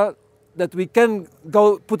 etc., that we can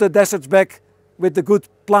go put the deserts back with the good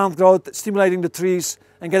plant growth, stimulating the trees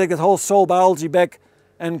and getting that whole soil biology back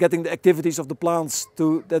and getting the activities of the plants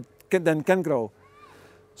that can grow.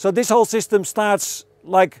 So this whole system starts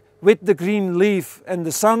like with the green leaf and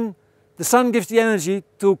the sun. The sun gives the energy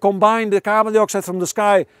to combine the carbon dioxide from the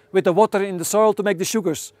sky with the water in the soil to make the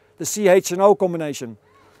sugars, the CH and O combination.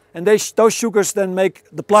 And those sugars then make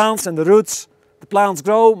the plants and the roots. The plants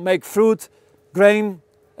grow, make fruit, grain,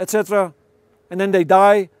 etc. And then they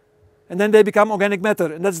die. And then they become organic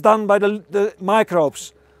matter. And that's done by the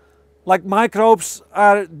microbes. Like microbes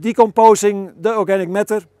are decomposing the organic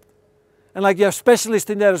matter. And like you have specialists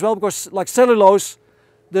in there as well, because like cellulose,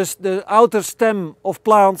 the outer stem of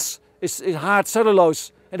plants is hard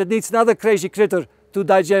cellulose. And it needs another crazy critter to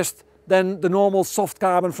digest than the normal soft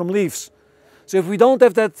carbon from leaves. So if we don't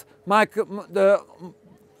have that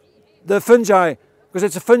the fungi, because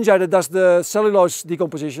it's a fungi that does the cellulose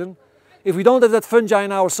decomposition, if we don't have that fungi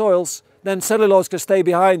in our soils, then cellulose can stay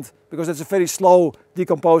behind because it's a very slow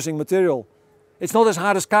decomposing material. It's not as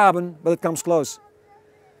hard as carbon, but it comes close.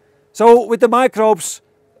 So with the microbes,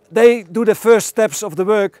 they do the first steps of the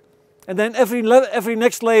work, and then every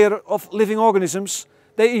next layer of living organisms,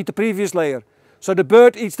 they eat the previous layer. So the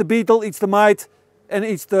bird eats the beetle, eats the mite, and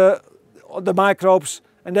eats the microbes,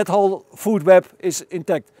 and that whole food web is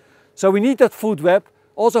intact. So we need that food web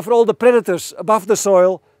also for all the predators above the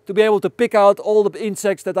soil to be able to pick out all the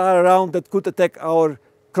insects that are around that could attack our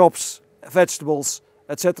crops, vegetables,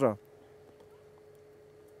 etc.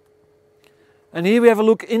 And here we have a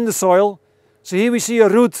look in the soil. So here we see a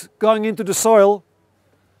root going into the soil,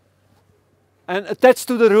 and attached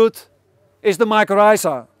to the root is the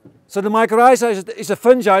mycorrhiza. So the mycorrhiza is a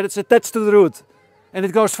fungi that's attached to the root, and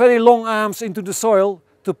it goes very long arms into the soil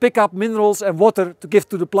to pick up minerals and water to give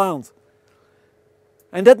to the plant.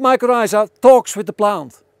 And that mycorrhiza talks with the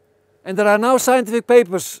plant. And there are now scientific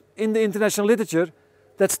papers in the international literature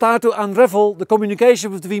that start to unravel the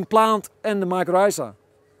communication between plant and the mycorrhiza.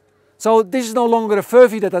 So this is no longer a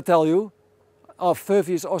furphy that I tell you. Oh,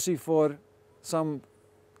 furphy is Aussie for some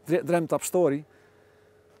dreamt up story.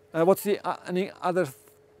 What's the any other?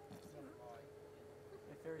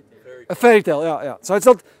 A fairy tale, yeah. So it's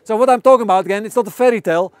not. So what I'm talking about again, it's not a fairy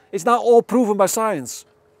tale. It's now all proven by science.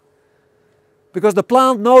 Because the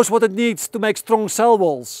plant knows what it needs to make strong cell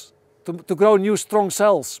walls, to grow new strong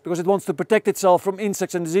cells, because it wants to protect itself from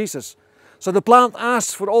insects and diseases. So the plant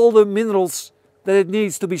asks for all the minerals that it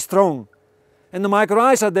needs to be strong. And the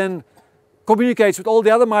mycorrhiza then communicates with all the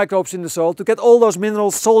other microbes in the soil to get all those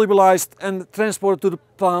minerals solubilized and transported to the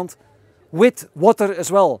plant with water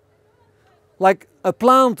as well. Like a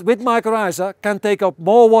plant with mycorrhiza can take up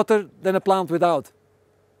more water than a plant without.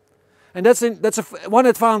 And that's one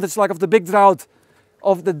advantage like of the big drought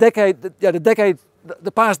of the decade,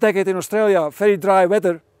 the past decade in Australia, very dry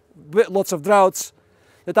weather, lots of droughts,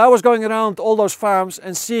 that I was going around all those farms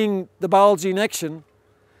and seeing the biology in action.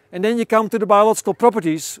 And then you come to the biological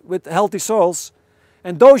properties with healthy soils,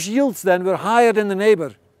 and those yields then were higher than the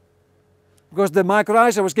neighbor, because the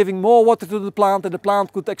mycorrhiza was giving more water to the plant than the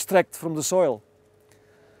plant could extract from the soil.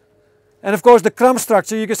 And of course the crumb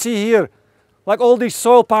structure you can see here, like all these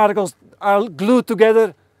soil particles are glued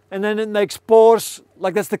together, and then it makes pores,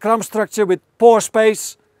 like that's the crumb structure with pore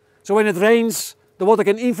space. So when it rains, the water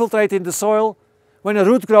can infiltrate in the soil. When a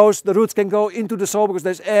root grows, the roots can go into the soil because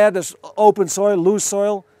there's air, there's open soil, loose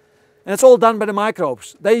soil. And it's all done by the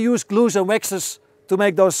microbes. They use glues and waxes to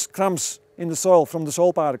make those crumbs in the soil from the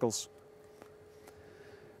soil particles.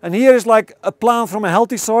 And here is like a plant from a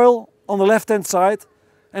healthy soil on the left-hand side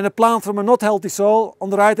and a plant from a not healthy soil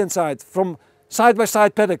on the right-hand side, from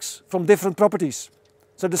side-by-side paddocks from different properties.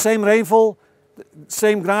 So the same rainfall,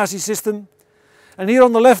 same grassy system. And here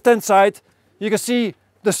on the left-hand side, you can see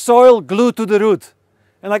the soil glued to the root.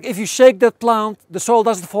 And like if you shake that plant, the soil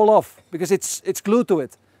doesn't fall off because it's glued to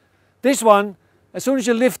it. This one, as soon as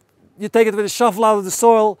you lift, you take it with a shovel out of the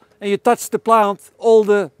soil and you touch the plant, all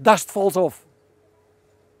the dust falls off.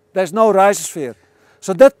 There's no rhizosphere.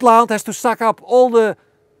 So that plant has to suck up all the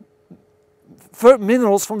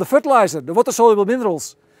minerals from the fertilizer, the water-soluble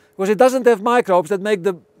minerals, because it doesn't have microbes that make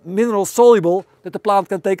the minerals soluble that the plant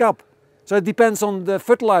can take up. So it depends on the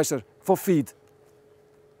fertilizer for feed.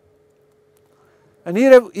 And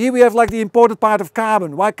here we have like the important part of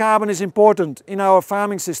carbon, why carbon is important in our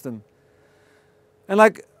farming system. And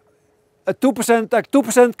like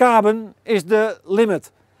 2% carbon is the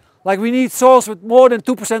limit. Like we need soils with more than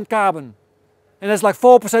 2% carbon. And that's like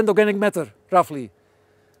 4% organic matter, roughly.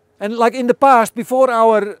 And like in the past, before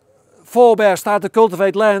our forebears started to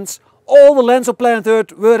cultivate lands, all the lands of planet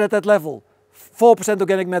Earth were at that level. 4%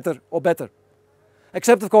 organic matter or better.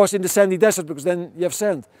 Except of course in the sandy desert, because then you have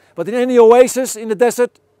sand. But in any oasis in the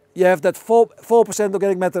desert, you have that 4%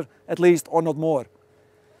 organic matter at least, or not more.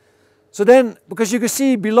 So then, because you can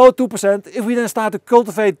see below 2%, if we then start to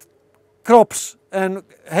cultivate crops and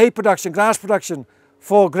hay production, grass production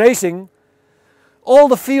for grazing, all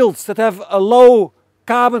the fields that have a low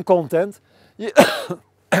carbon content,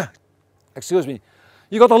 excuse me,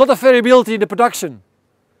 you got a lot of variability in the production.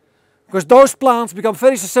 Because those plants become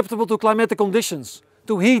very susceptible to climatic conditions,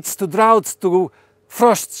 to heats, to droughts, to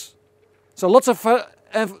frosts. So lots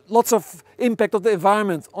of impact of the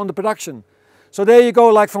environment on the production. So there you go,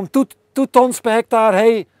 like from 2 tons per hectare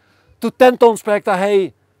hay to 10 tons per hectare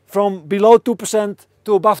hay, from below 2%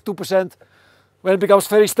 to above 2%, when it becomes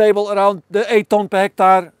very stable around the 8 ton per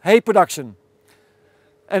hectare hay production.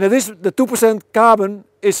 And it is the 2% carbon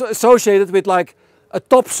is associated with like a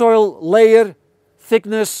topsoil layer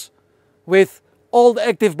thickness with all the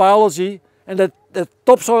active biology, and that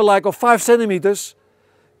topsoil like of 5 centimeters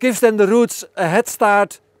gives then the roots a head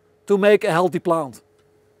start to make a healthy plant.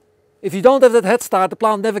 If you don't have that head start, the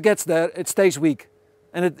plant never gets there, it stays weak.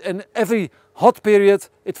 And every hot period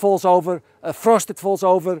it falls over, a frost it falls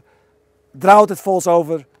over, drought it falls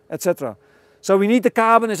over, etc. So we need the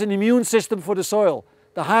carbon as an immune system for the soil.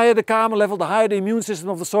 The higher the carbon level, the higher the immune system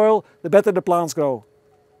of the soil, the better the plants grow.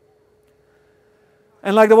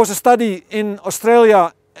 And like there was a study in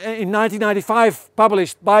Australia in 1995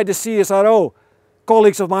 published by the CSRO,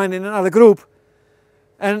 colleagues of mine in another group,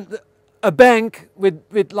 and a bank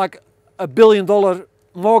with like $1 billion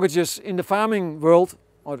mortgages in the farming world,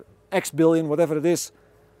 or X billion, whatever it is,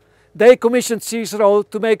 they commissioned CSRO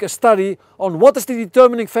to make a study on what is the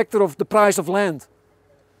determining factor of the price of land.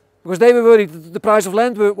 Because they were worried that the price of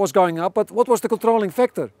land was going up, but what was the controlling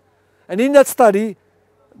factor? And in that study,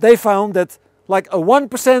 they found that like a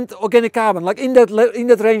 1% organic carbon, like in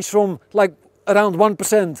that range from like around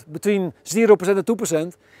 1%, between 0% and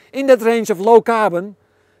 2%, in that range of low carbon,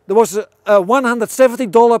 there was a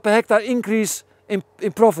 $170 per hectare increase in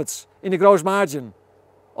profits, in the gross margin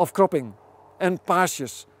of cropping and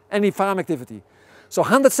pastures, any farm activity. So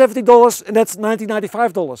 $170, and that's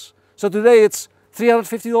 $1995. So today it's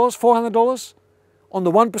 $350, $400 on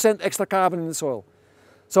the 1% extra carbon in the soil.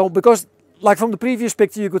 So because, like from the previous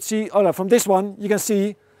picture you could see, or no, from this one, you can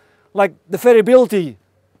see like the variability.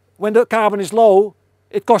 When the carbon is low,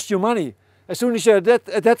 it costs you money. As soon as you're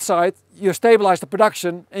at that side, you stabilize the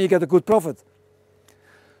production and you get a good profit.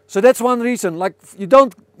 So that's one reason. Like you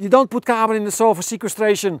don't put carbon in the soil for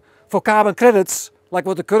sequestration for carbon credits, like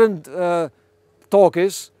what the current talk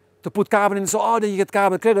is, to put carbon in the soil, oh, then you get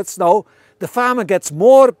carbon credits. No, the farmer gets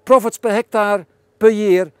more profits per hectare per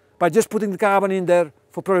year by just putting the carbon in there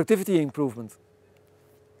for productivity improvement.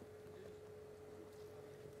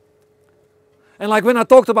 And like when I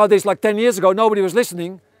talked about this like 10 years ago, nobody was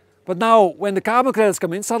listening. But now when the carbon credits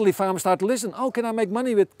come in, suddenly farmers start to listen. How can I make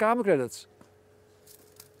money with carbon credits?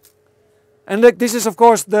 And look, this is of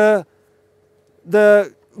course the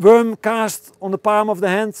worm cast on the palm of the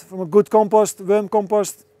hand from a good compost, worm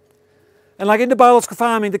compost. And like in the biological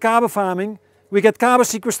farming, the carbon farming, we get carbon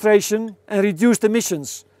sequestration and reduced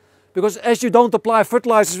emissions. Because as you don't apply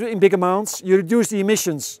fertilizers in big amounts, you reduce the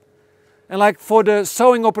emissions. And like for the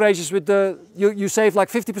sowing operations with you save like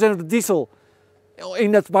 50% of the diesel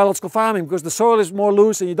in that biological farming because the soil is more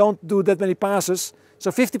loose and you don't do that many passes.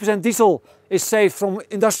 So 50% diesel is saved from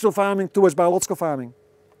industrial farming towards biological farming.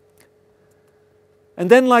 And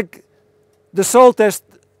then like the soil test,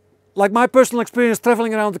 like my personal experience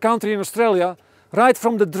traveling around the country in Australia, right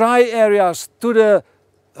from the dry areas to the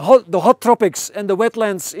hot tropics and the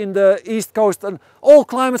wetlands in the east coast and all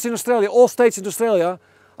climates in Australia, all states in Australia,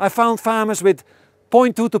 I found farmers with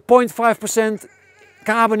 0.2 to 0.5%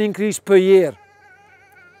 carbon increase per year.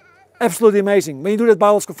 Absolutely amazing when you do that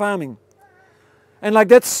biological farming. And like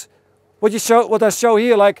that's what I show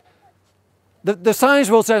here, like the science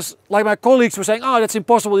world says, like my colleagues were saying, oh, that's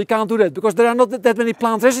impossible, you can't do that because there are not that many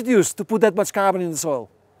plant residues to put that much carbon in the soil.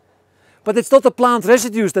 But it's not the plant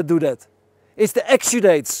residues that do that. It's the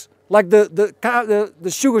exudates, like the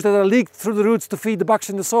sugars that are leaked through the roots to feed the bugs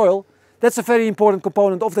in the soil. That's a very important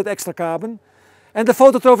component of that extra carbon. And the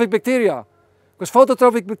phototrophic bacteria. Because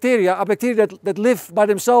phototrophic bacteria are bacteria that live by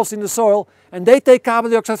themselves in the soil and they take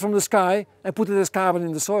carbon dioxide from the sky and put it as carbon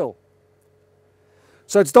in the soil.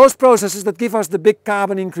 So it's those processes that give us the big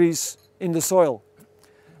carbon increase in the soil.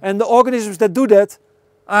 And the organisms that do that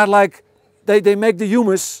are like, they make the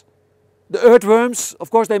humus, the earthworms, of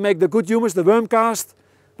course they make the good humus, the worm cast,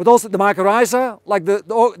 but also the mycorrhiza, like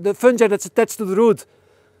the fungi that's attached to the root.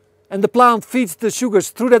 And the plant feeds the sugars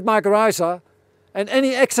through that mycorrhiza, and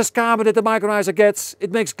any excess carbon that the mycorrhiza gets,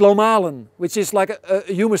 it makes glomalin, which is like a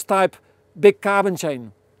humus type big carbon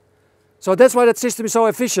chain. So that's why that system is so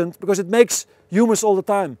efficient, because it makes humus all the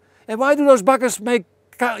time. And why do those buggers make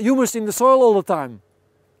humus in the soil all the time?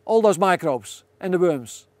 All those microbes and the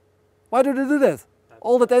worms. Why do they do that?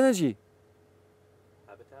 All that energy.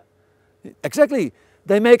 Habitat. Exactly.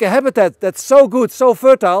 They make a habitat that's so good, so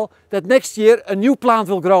fertile, that next year a new plant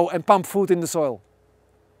will grow and pump food in the soil.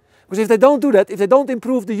 Because if they don't do that, if they don't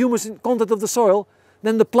improve the humus content of the soil,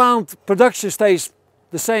 then the plant production stays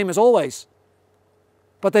the same as always.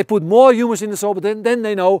 But they put more humus in the soil, but then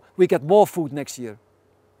they know we get more food next year.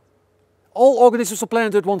 All organisms on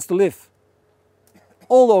planet Earth wants to live.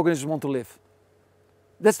 All the organisms want to live.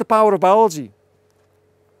 That's the power of biology.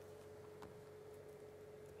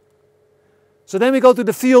 So then we go to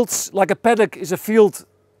the fields, like a paddock is a field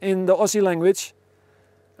in the Aussie language.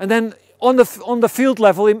 And then on the field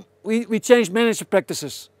level, we change management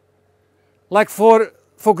practices. Like for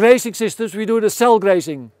grazing systems, we do the cell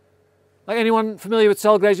grazing. Like anyone familiar with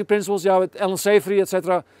cell grazing principles? Yeah, with Alan Savory,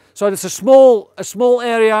 etc. So it's a small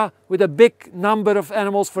area with a big number of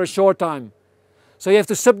animals for a short time. So you have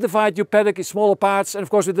to subdivide your paddock in smaller parts, and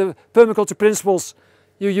of course with the permaculture principles,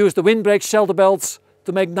 you use the windbreaks, shelter belts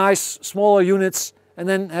to make nice smaller units, and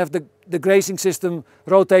then have the grazing system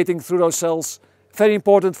rotating through those cells. Very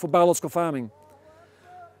important for biological farming.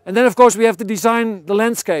 And then of course we have to design the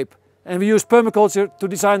landscape, and we use permaculture to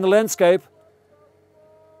design the landscape.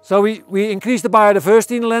 So we increase the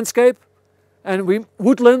biodiversity in the landscape, and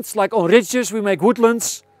woodlands, like on ridges we make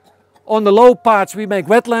woodlands, on the low parts we make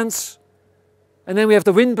wetlands, and then we have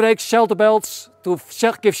the windbreaks, shelter belts to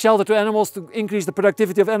give shelter to animals, to increase the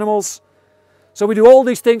productivity of animals. So we do all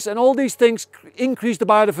these things, and all these things increase the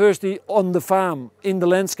biodiversity on the farm, in the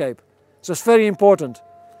landscape. So it's very important.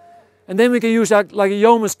 And then we can use like a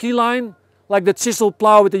yeoman's key line, like the chisel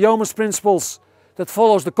plow with the yeoman's principles that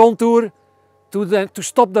follows the contour to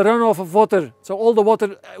stop the runoff of water. So all the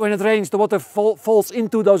water, when it rains, the water falls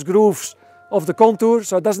into those grooves of the contour,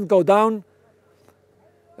 so it doesn't go down.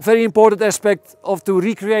 A very important aspect to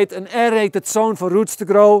recreate an aerated zone for roots to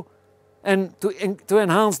grow and to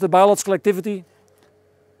enhance the biological activity.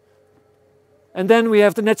 And then we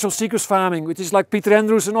have the natural sequence farming, which is like Peter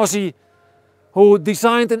Andrews, an Aussie, who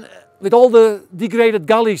designed with all the degraded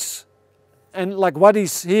gullies and like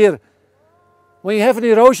waddies here. When you have an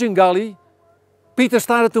erosion gully, Peter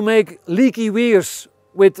started to make leaky weirs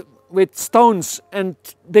with stones and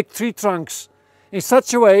big tree trunks in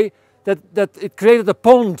such a way that it created a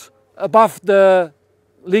pond above the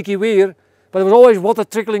leaky weir, but there was always water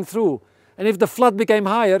trickling through. And if the flood became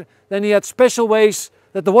higher, then he had special ways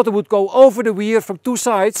that the water would go over the weir from two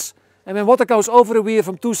sides. And when water goes over the weir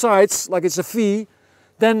from two sides, like it's a V,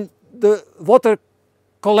 then the water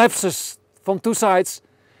collapses from two sides,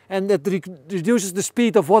 and that reduces the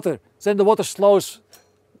speed of water. Then the water slows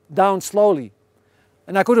down slowly.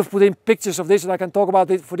 And I could have put in pictures of this, and I can talk about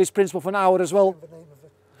it for this principle for an hour as well.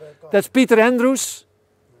 That's Peter Andrews,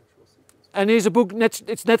 and he has a book,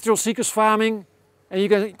 it's Natural Sequence Farming, and you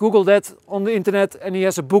can Google that on the internet, and he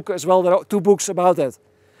has a book as well. There are 2 books about that.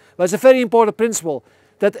 But it's a very important principle,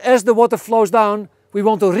 that as the water flows down, we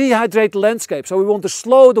want to rehydrate the landscape. So we want to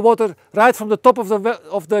slow the water right from the top of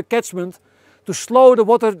the catchment, to slow the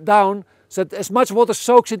water down so that as much water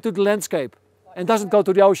soaks into the landscape. and doesn't go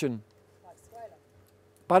to the ocean. Like swallow.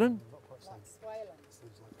 Pardon? Like swallow.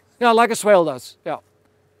 Yeah, like a swale does. Yeah.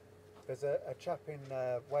 There's a chap in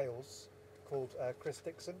Wales called Chris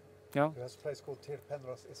Dixon, Yeah. who has a place called Tir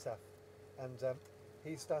Penrhos Isaf, and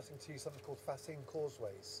he's starting to use something called fascine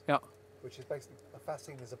causeways, Yeah. which is basically a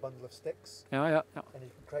fascine is a bundle of sticks, Yeah. Yeah. Yeah. and you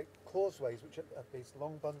can create causeways which are these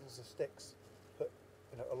long bundles of sticks put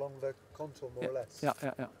along the contour more or less. Yeah.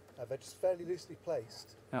 Yeah. Yeah. They're just fairly loosely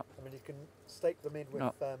placed. Yeah. I mean, you can stake them in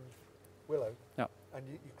with willow, Yeah. and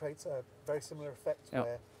you create a very similar effect Yeah.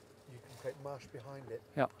 where you can create marsh behind it.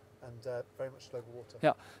 Yeah. And very much slower water.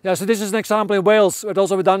 Yeah, yeah. So this is an example in Wales. It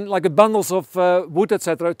also done like with bundles of wood,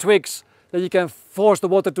 etc., twigs that you can force the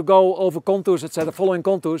water to go over contours, etc., following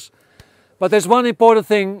contours. But there's one important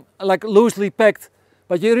thing, like loosely packed.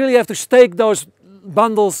 But you really have to stake those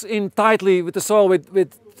bundles in tightly with the soil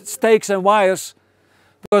with stakes and wires,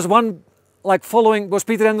 because one like following was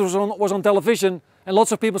Peter Andrews was on television, and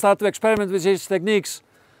lots of people started to experiment with his techniques.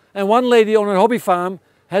 And one lady on her hobby farm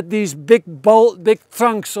had these big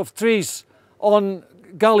trunks of trees on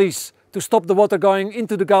gullies to stop the water going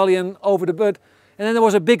into the gully and over the bed. And then there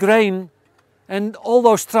was a big rain, and all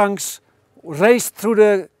those trunks raced through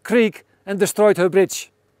the creek and destroyed her bridge.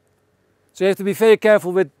 So you have to be very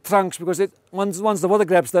careful with trunks, because once the water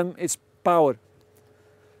grabs them, it's power.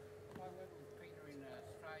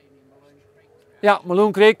 Yeah,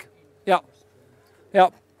 Maloon Creek. Yeah, yeah.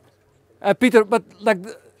 Peter, but like.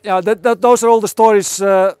 Yeah, those are all the stories.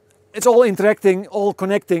 It's all interacting, all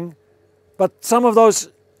connecting. But some of those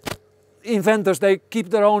inventors, they keep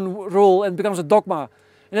their own rule and becomes a dogma.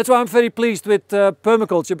 And that's why I'm very pleased with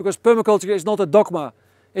permaculture, because permaculture is not a dogma.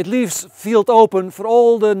 It leaves field open for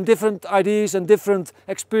all the different ideas and different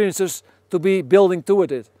experiences to be building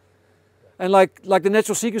toward it. And like the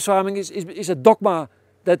natural sequence farming is a dogma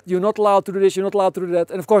that you're not allowed to do this, you're not allowed to do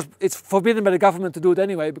that. And of course, it's forbidden by the government to do it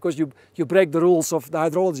anyway, because you break the rules of the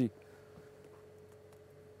hydrology.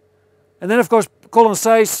 And then of course, Colin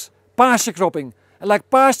says pasture cropping. And like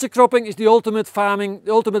pasture cropping is the ultimate farming,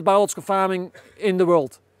 the ultimate biological farming in the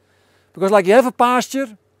world. Because like you have a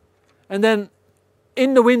pasture, and then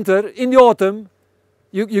in the winter, in the autumn,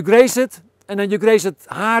 you graze it, and then you graze it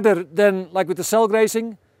harder than like with the cell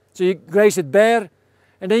grazing. So you graze it bare,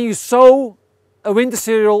 and then you sow a winter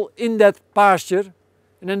cereal in that pasture,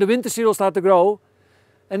 and then the winter cereal start to grow.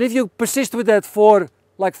 And if you persist with that for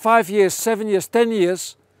like 5 years, 7 years, 10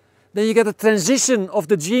 years, then you get a transition of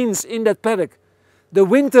the genes in that paddock. The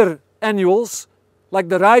winter annuals, like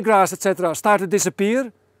the ryegrass, etc., start to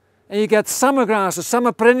disappear, and you get summer grasses,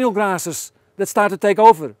 summer perennial grasses that start to take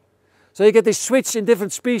over. So you get this switch in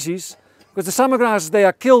different species, because the summer grasses, they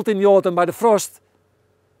are killed in the autumn by the frost,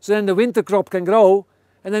 so then the winter crop can grow.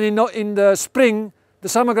 And then in the spring, the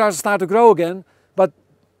summer grasses start to grow again, but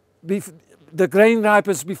the grain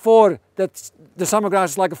ripens before that. The summer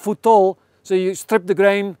grass is like a foot tall, so you strip the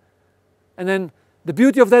grain. And then the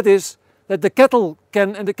beauty of that is that the cattle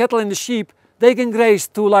and the sheep, they can graze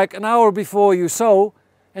to like an hour before you sow,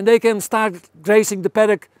 and they can start grazing the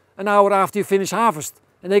paddock an hour after you finish harvest.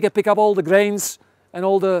 And they can pick up all the grains and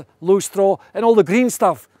all the loose straw and all the green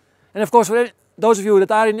stuff. And of course, for those of you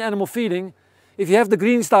that are in animal feeding, if you have the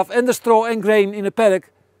green stuff and the straw and grain in a paddock,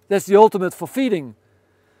 that's the ultimate for feeding.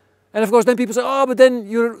 And of course then people say, oh, but then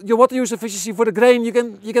your water use efficiency for the grain, you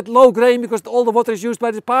get low grain because all the water is used by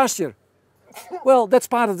the pasture. Well, that's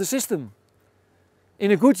part of the system.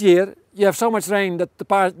 In a good year, you have so much rain that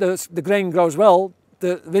the grain grows well,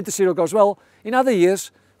 the winter cereal goes well. In other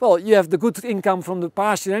years, well, you have the good income from the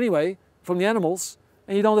pasture anyway, from the animals,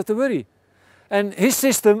 and you don't have to worry. And his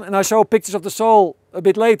system, and I'll show pictures of the soil a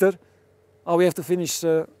bit later. Oh, we have to finish,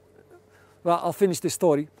 well, I'll finish this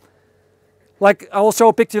story. Like, I will show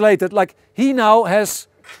a picture later, like, he now has,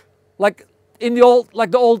 like, in the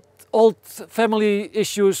old family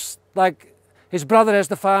issues, like, his brother has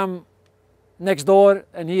the farm next door,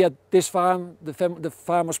 and he had this farm, the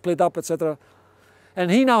farm was split up, etc. And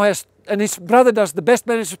he now has, and his brother does the best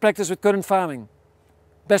management practice with current farming.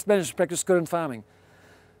 Best management practice current farming.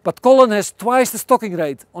 But Colin has twice the stocking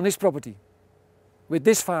rate on his property with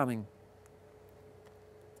this farming.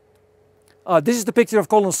 This is the picture of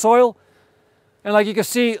Colin's soil, and like you can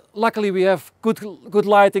see, luckily we have good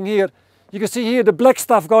lighting here. You can see here the black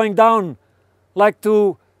stuff going down like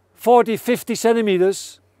to 40-50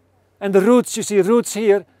 centimeters, and the roots, you see roots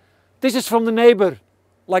here. This is from the neighbor,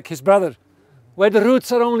 like his brother, where the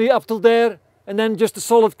roots are only up till there, and then just a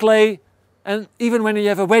solid clay, and even when you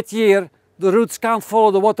have a wet year, the roots can't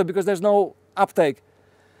follow the water because there's no uptake.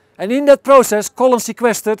 And in that process, Colin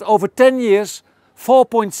sequestered over 10 years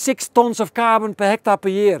 4.6 tons of carbon per hectare per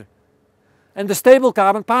year. And the stable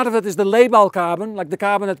carbon, part of it is the labile carbon, like the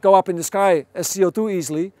carbon that go up in the sky as CO2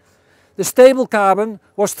 easily. The stable carbon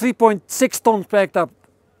was 3.6 tons per hectare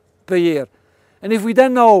per year. And if we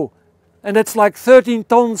then know, and that's like 13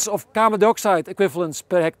 tons of carbon dioxide equivalents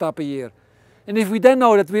per hectare per year. And if we then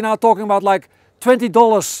know that we're now talking about like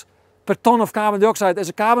 $20 per ton of carbon dioxide as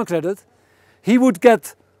a carbon credit, he would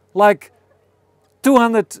get like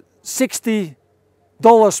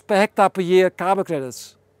 $260 per hectare per year carbon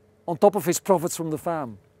credits on top of his profits from the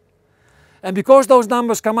farm. And because those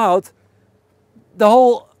numbers come out, the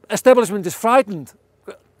whole establishment is frightened.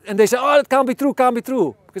 And they say, oh, it can't be true, can't be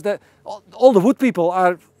true. Because all the wood people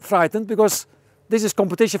are frightened because this is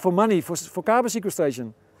competition for money for carbon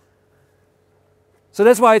sequestration. So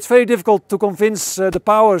that's why it's very difficult to convince the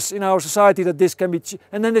powers in our society that this can be,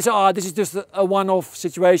 and then they say, oh, this is just a one-off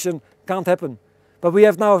situation, can't happen. But we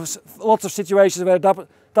have now lots of situations where it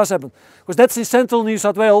does happen. Because that's in central New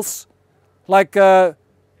South Wales, like 500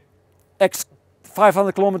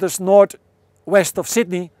 kilometers northwest of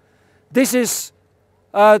Sydney. This is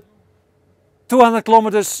 200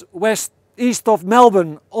 kilometers east of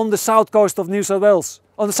Melbourne on the south coast of New South Wales,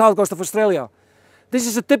 on the south coast of Australia. This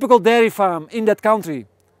is a typical dairy farm in that country.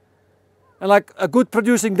 And like a good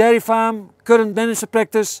producing dairy farm, current management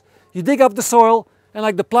practice, you dig up the soil and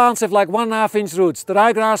like the plants have like 1.5 inch roots, the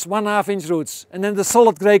ryegrass 1.5 inch roots, and then the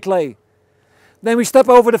solid grey clay. Then we step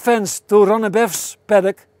over the fence to Ron and Bev's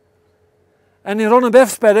paddock. And in Ron and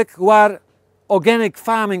Bev's paddock, who are organic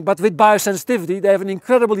farming but with biosensitivity, they have an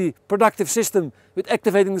incredibly productive system with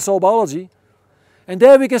activating the soil biology. And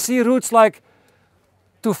there we can see roots like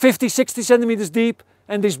to 50, 60 centimeters deep,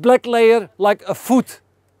 and this black layer like a foot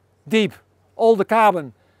deep, all the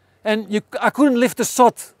carbon. And I couldn't lift the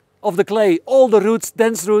sod of the clay, all the roots,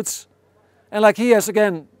 dense roots. And like he has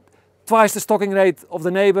again, twice the stocking rate of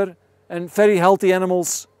the neighbor, and very healthy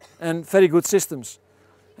animals and very good systems.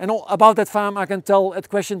 And about that farm I can tell at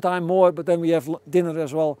question time more, but then we have dinner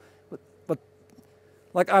as well. But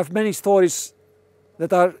like I have many stories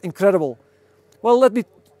that are incredible. Well,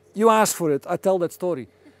 you asked for it, I tell that story.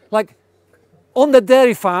 Like on that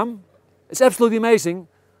dairy farm, it's absolutely amazing.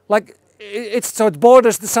 Like so it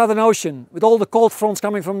borders the Southern Ocean with all the cold fronts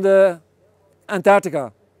coming from the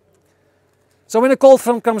Antarctica. So when a cold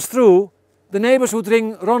front comes through, the neighbors would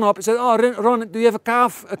ring Ron up and say, oh Ron, do you have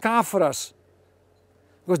a calf for us?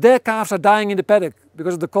 Because their calves are dying in the paddock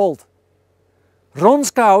because of the cold.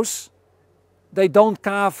 Ron's cows, they don't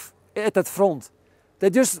calve at that front. They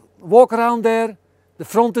just walk around there, the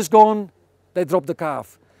front is gone, they drop the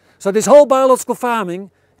calf. So this whole biological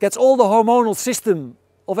farming gets all the hormonal system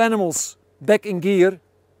of animals back in gear,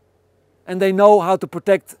 and they know how to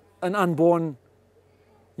protect an unborn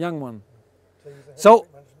young one. So you use a So,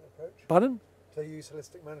 holistic management approach? Pardon? So you use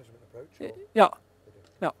holistic management approach? Or? Yeah.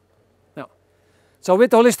 So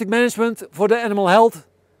with holistic management for the animal health,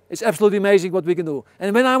 it's absolutely amazing what we can do.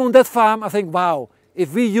 And when I'm on that farm, I think, wow,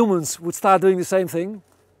 if we humans would start doing the same thing,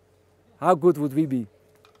 how good would we be?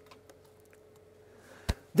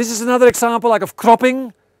 This is another example like of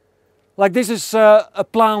cropping. Like this is a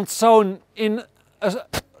plant sown in,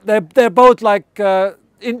 they're both like,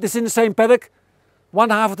 in the same paddock.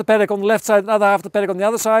 One half of the paddock on the left side, another half of the paddock on the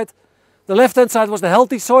other side. The left hand side was the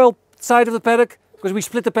healthy soil side of the paddock, because we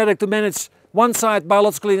split the paddock to manage one side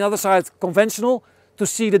biologically and the other side conventional, to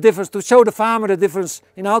see the difference, to show the farmer the difference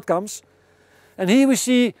in outcomes. And here we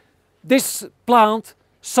see this plant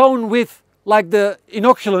sown with like the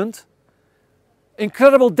inoculant,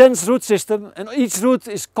 incredible dense root system, and each root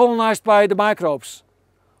is colonized by the microbes.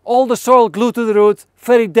 All the soil glued to the root,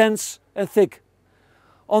 very dense and thick.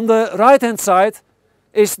 On the right hand side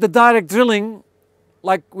is the direct drilling,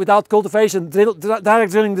 like without cultivation,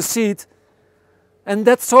 direct drilling the seed. And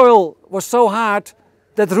that soil was so hard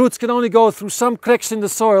that roots can only go through some cracks in the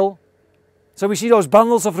soil. So we see those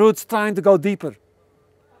bundles of roots trying to go deeper.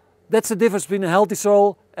 That's the difference between a healthy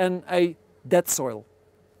soil and a dead soil.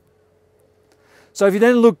 So if you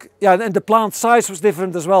then look, yeah, and the plant size was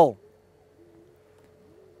different as well.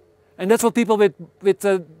 And that's what people with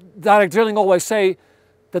direct drilling always say,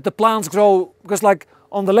 that the plants grow, because like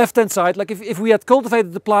on the left hand side, like if we had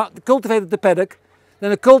cultivated the paddock,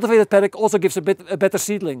 then a cultivated paddock also gives a better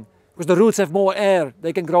seedling, because the roots have more air,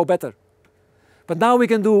 they can grow better. But now we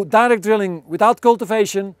can do direct drilling without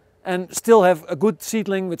cultivation and still have a good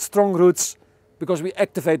seedling with strong roots, because we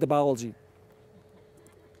activate the biology.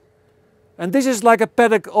 And this is like a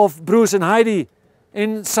paddock of Bruce and Heidi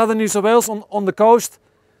in southern New South Wales on the coast.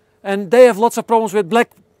 And they have lots of problems with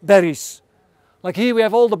blackberries. Like here we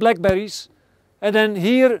have all the blackberries, and then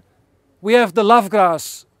here we have the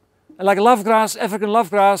lovegrass. And like lovegrass, African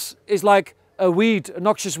lovegrass, is like a weed, a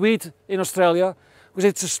noxious weed in Australia, because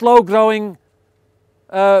it's a slow growing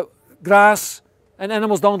grass and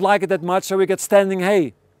animals don't like it that much, so we get standing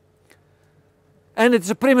hay. And it's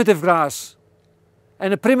a primitive grass.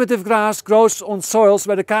 And a primitive grass grows on soils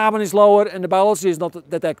where the carbon is lower and the biology is not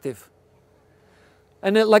that active.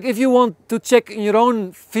 And like if you want to check in your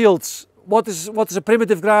own fields what is a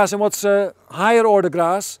primitive grass and what's a higher order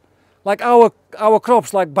grass, like our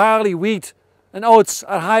crops like barley, wheat and oats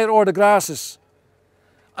are higher order grasses.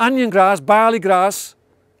 Onion grass, barley grass,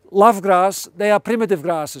 love grass, they are primitive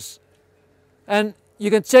grasses. And you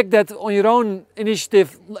can check that on your own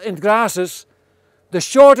initiative in grasses. The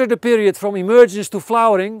shorter the period from emergence to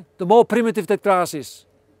flowering, the more primitive that grass is.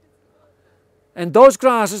 And those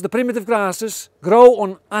grasses, the primitive grasses, grow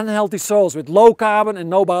on unhealthy soils with low carbon and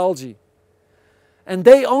no biology. And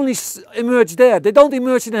they only emerge there. They don't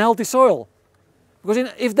emerge in a healthy soil.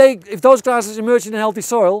 Because if those grasses emerge in a healthy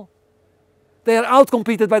soil, they are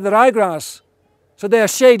outcompeted by the ryegrass. So they are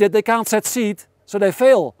shaded, they can't set seed, so they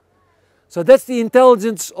fail. So that's the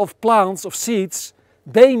intelligence of plants, of seeds.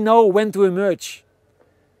 They know when to emerge.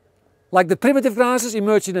 Like the primitive grasses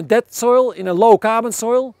emerge in a dead soil, in a low carbon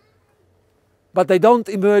soil, but they don't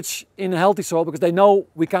emerge in a healthy soil because they know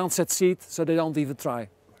we can't set seed, so they don't even try.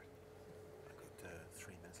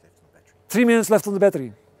 3 minutes left on the battery. 3 minutes left on the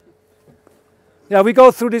battery. Yeah, we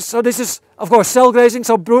go through this. So this is, of course, cell grazing.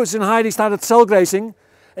 So Bruce and Heidi started cell grazing.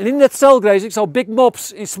 And in that cell grazing, so big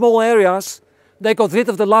mobs in small areas, they got rid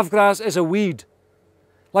of the love grass as a weed.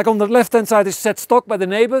 Like on the left-hand side is set stock by the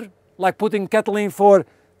neighbor, like putting cattle in for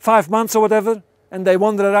 5 months or whatever, and they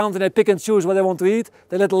wander around and they pick and choose what they want to eat.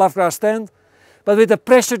 They let the love grass stand. But with the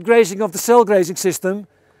pressured grazing of the cell grazing system,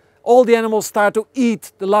 all the animals start to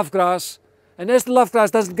eat the love grass. And as the love grass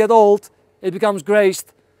doesn't get old, it becomes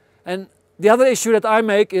grazed. And the other issue that I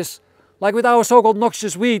make is, like with our so-called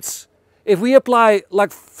noxious weeds, if we apply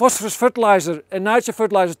like phosphorus fertilizer and nitrogen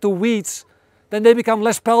fertilizer to weeds, then they become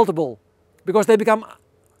less palatable because they become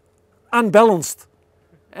unbalanced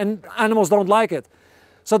and animals don't like it.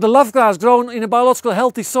 So the love grass grown in a biological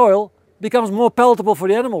healthy soil becomes more palatable for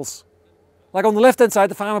the animals. Like on the left hand side,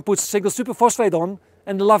 the farmer puts single superphosphate on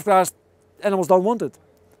and the love grass animals don't want it.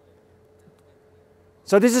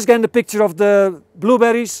 So this is again the picture of the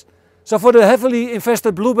blueberries. So for the heavily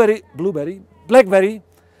infested blackberry,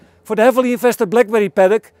 for the heavily infested blackberry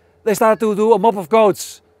paddock, they started to do a mob of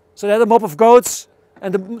goats. So they had a mob of goats,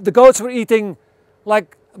 and the goats were eating,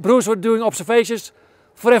 like Bruce were doing observations,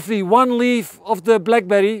 for every 1 leaf of the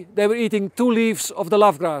blackberry, they were eating 2 leaves of the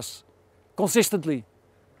love grass, consistently.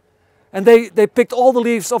 And they picked all the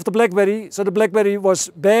leaves of the blackberry, so the blackberry was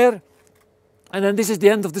bare. And then this is the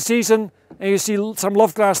end of the season, and you see some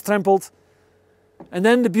love grass trampled. And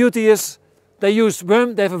then the beauty is, they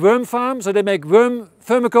have a worm farm, so they make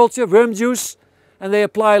vermiculture, worm juice, and they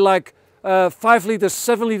apply like 5 liters,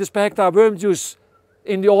 7 liters per hectare worm juice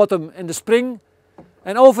in the autumn and the spring.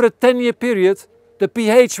 And over a 10-year period, the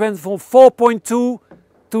pH went from 4.2 to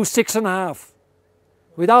 6.5,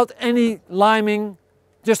 without any liming,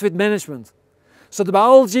 just with management. So the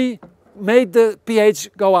biology made the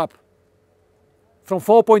pH go up from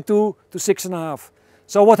 4.2 to 6.5.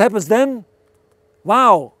 So what happens then?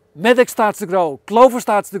 Wow, meadow starts to grow, clover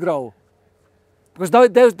starts to grow, because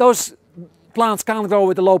those plants can't grow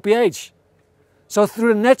with a low pH. So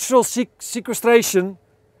through the natural sequestration,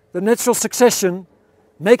 the natural succession,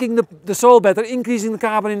 making the soil better, increasing the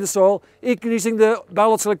carbon in the soil, increasing the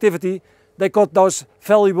biological activity, they got those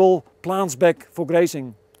valuable plants back for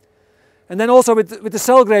grazing. And then also with the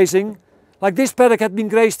cell grazing, like this paddock had been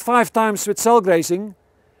grazed 5 times with cell grazing,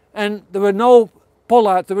 and there were no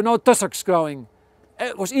pollard, there were no tussocks growing.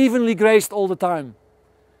 It was evenly grazed all the time.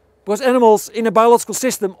 Because animals in a biological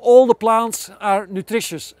system, all the plants are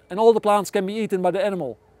nutritious and all the plants can be eaten by the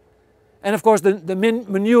animal. And of course the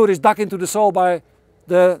manure is dug into the soil by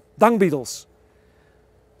the dung beetles.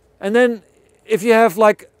 And then if you have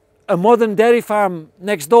like a modern dairy farm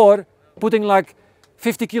next door, putting like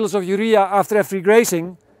 50 kilos of urea after every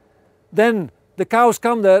grazing, then the cows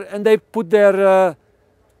come there and they put their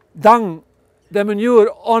dung, their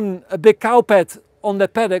manure on a big cow pad on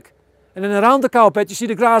that paddock, and then around the cow pad you see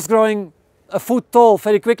the grass growing a foot tall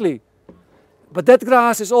very quickly. But that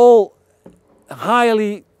grass is all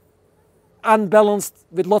highly unbalanced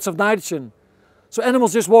with lots of nitrogen. So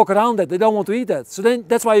animals just walk around that, they don't want to eat that. So then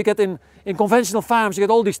that's why you get in conventional farms, you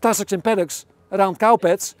get all these tussocks and paddocks around cow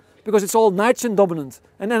pads, because it's all nitrogen dominant,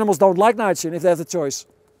 and animals don't like nitrogen if they have the choice.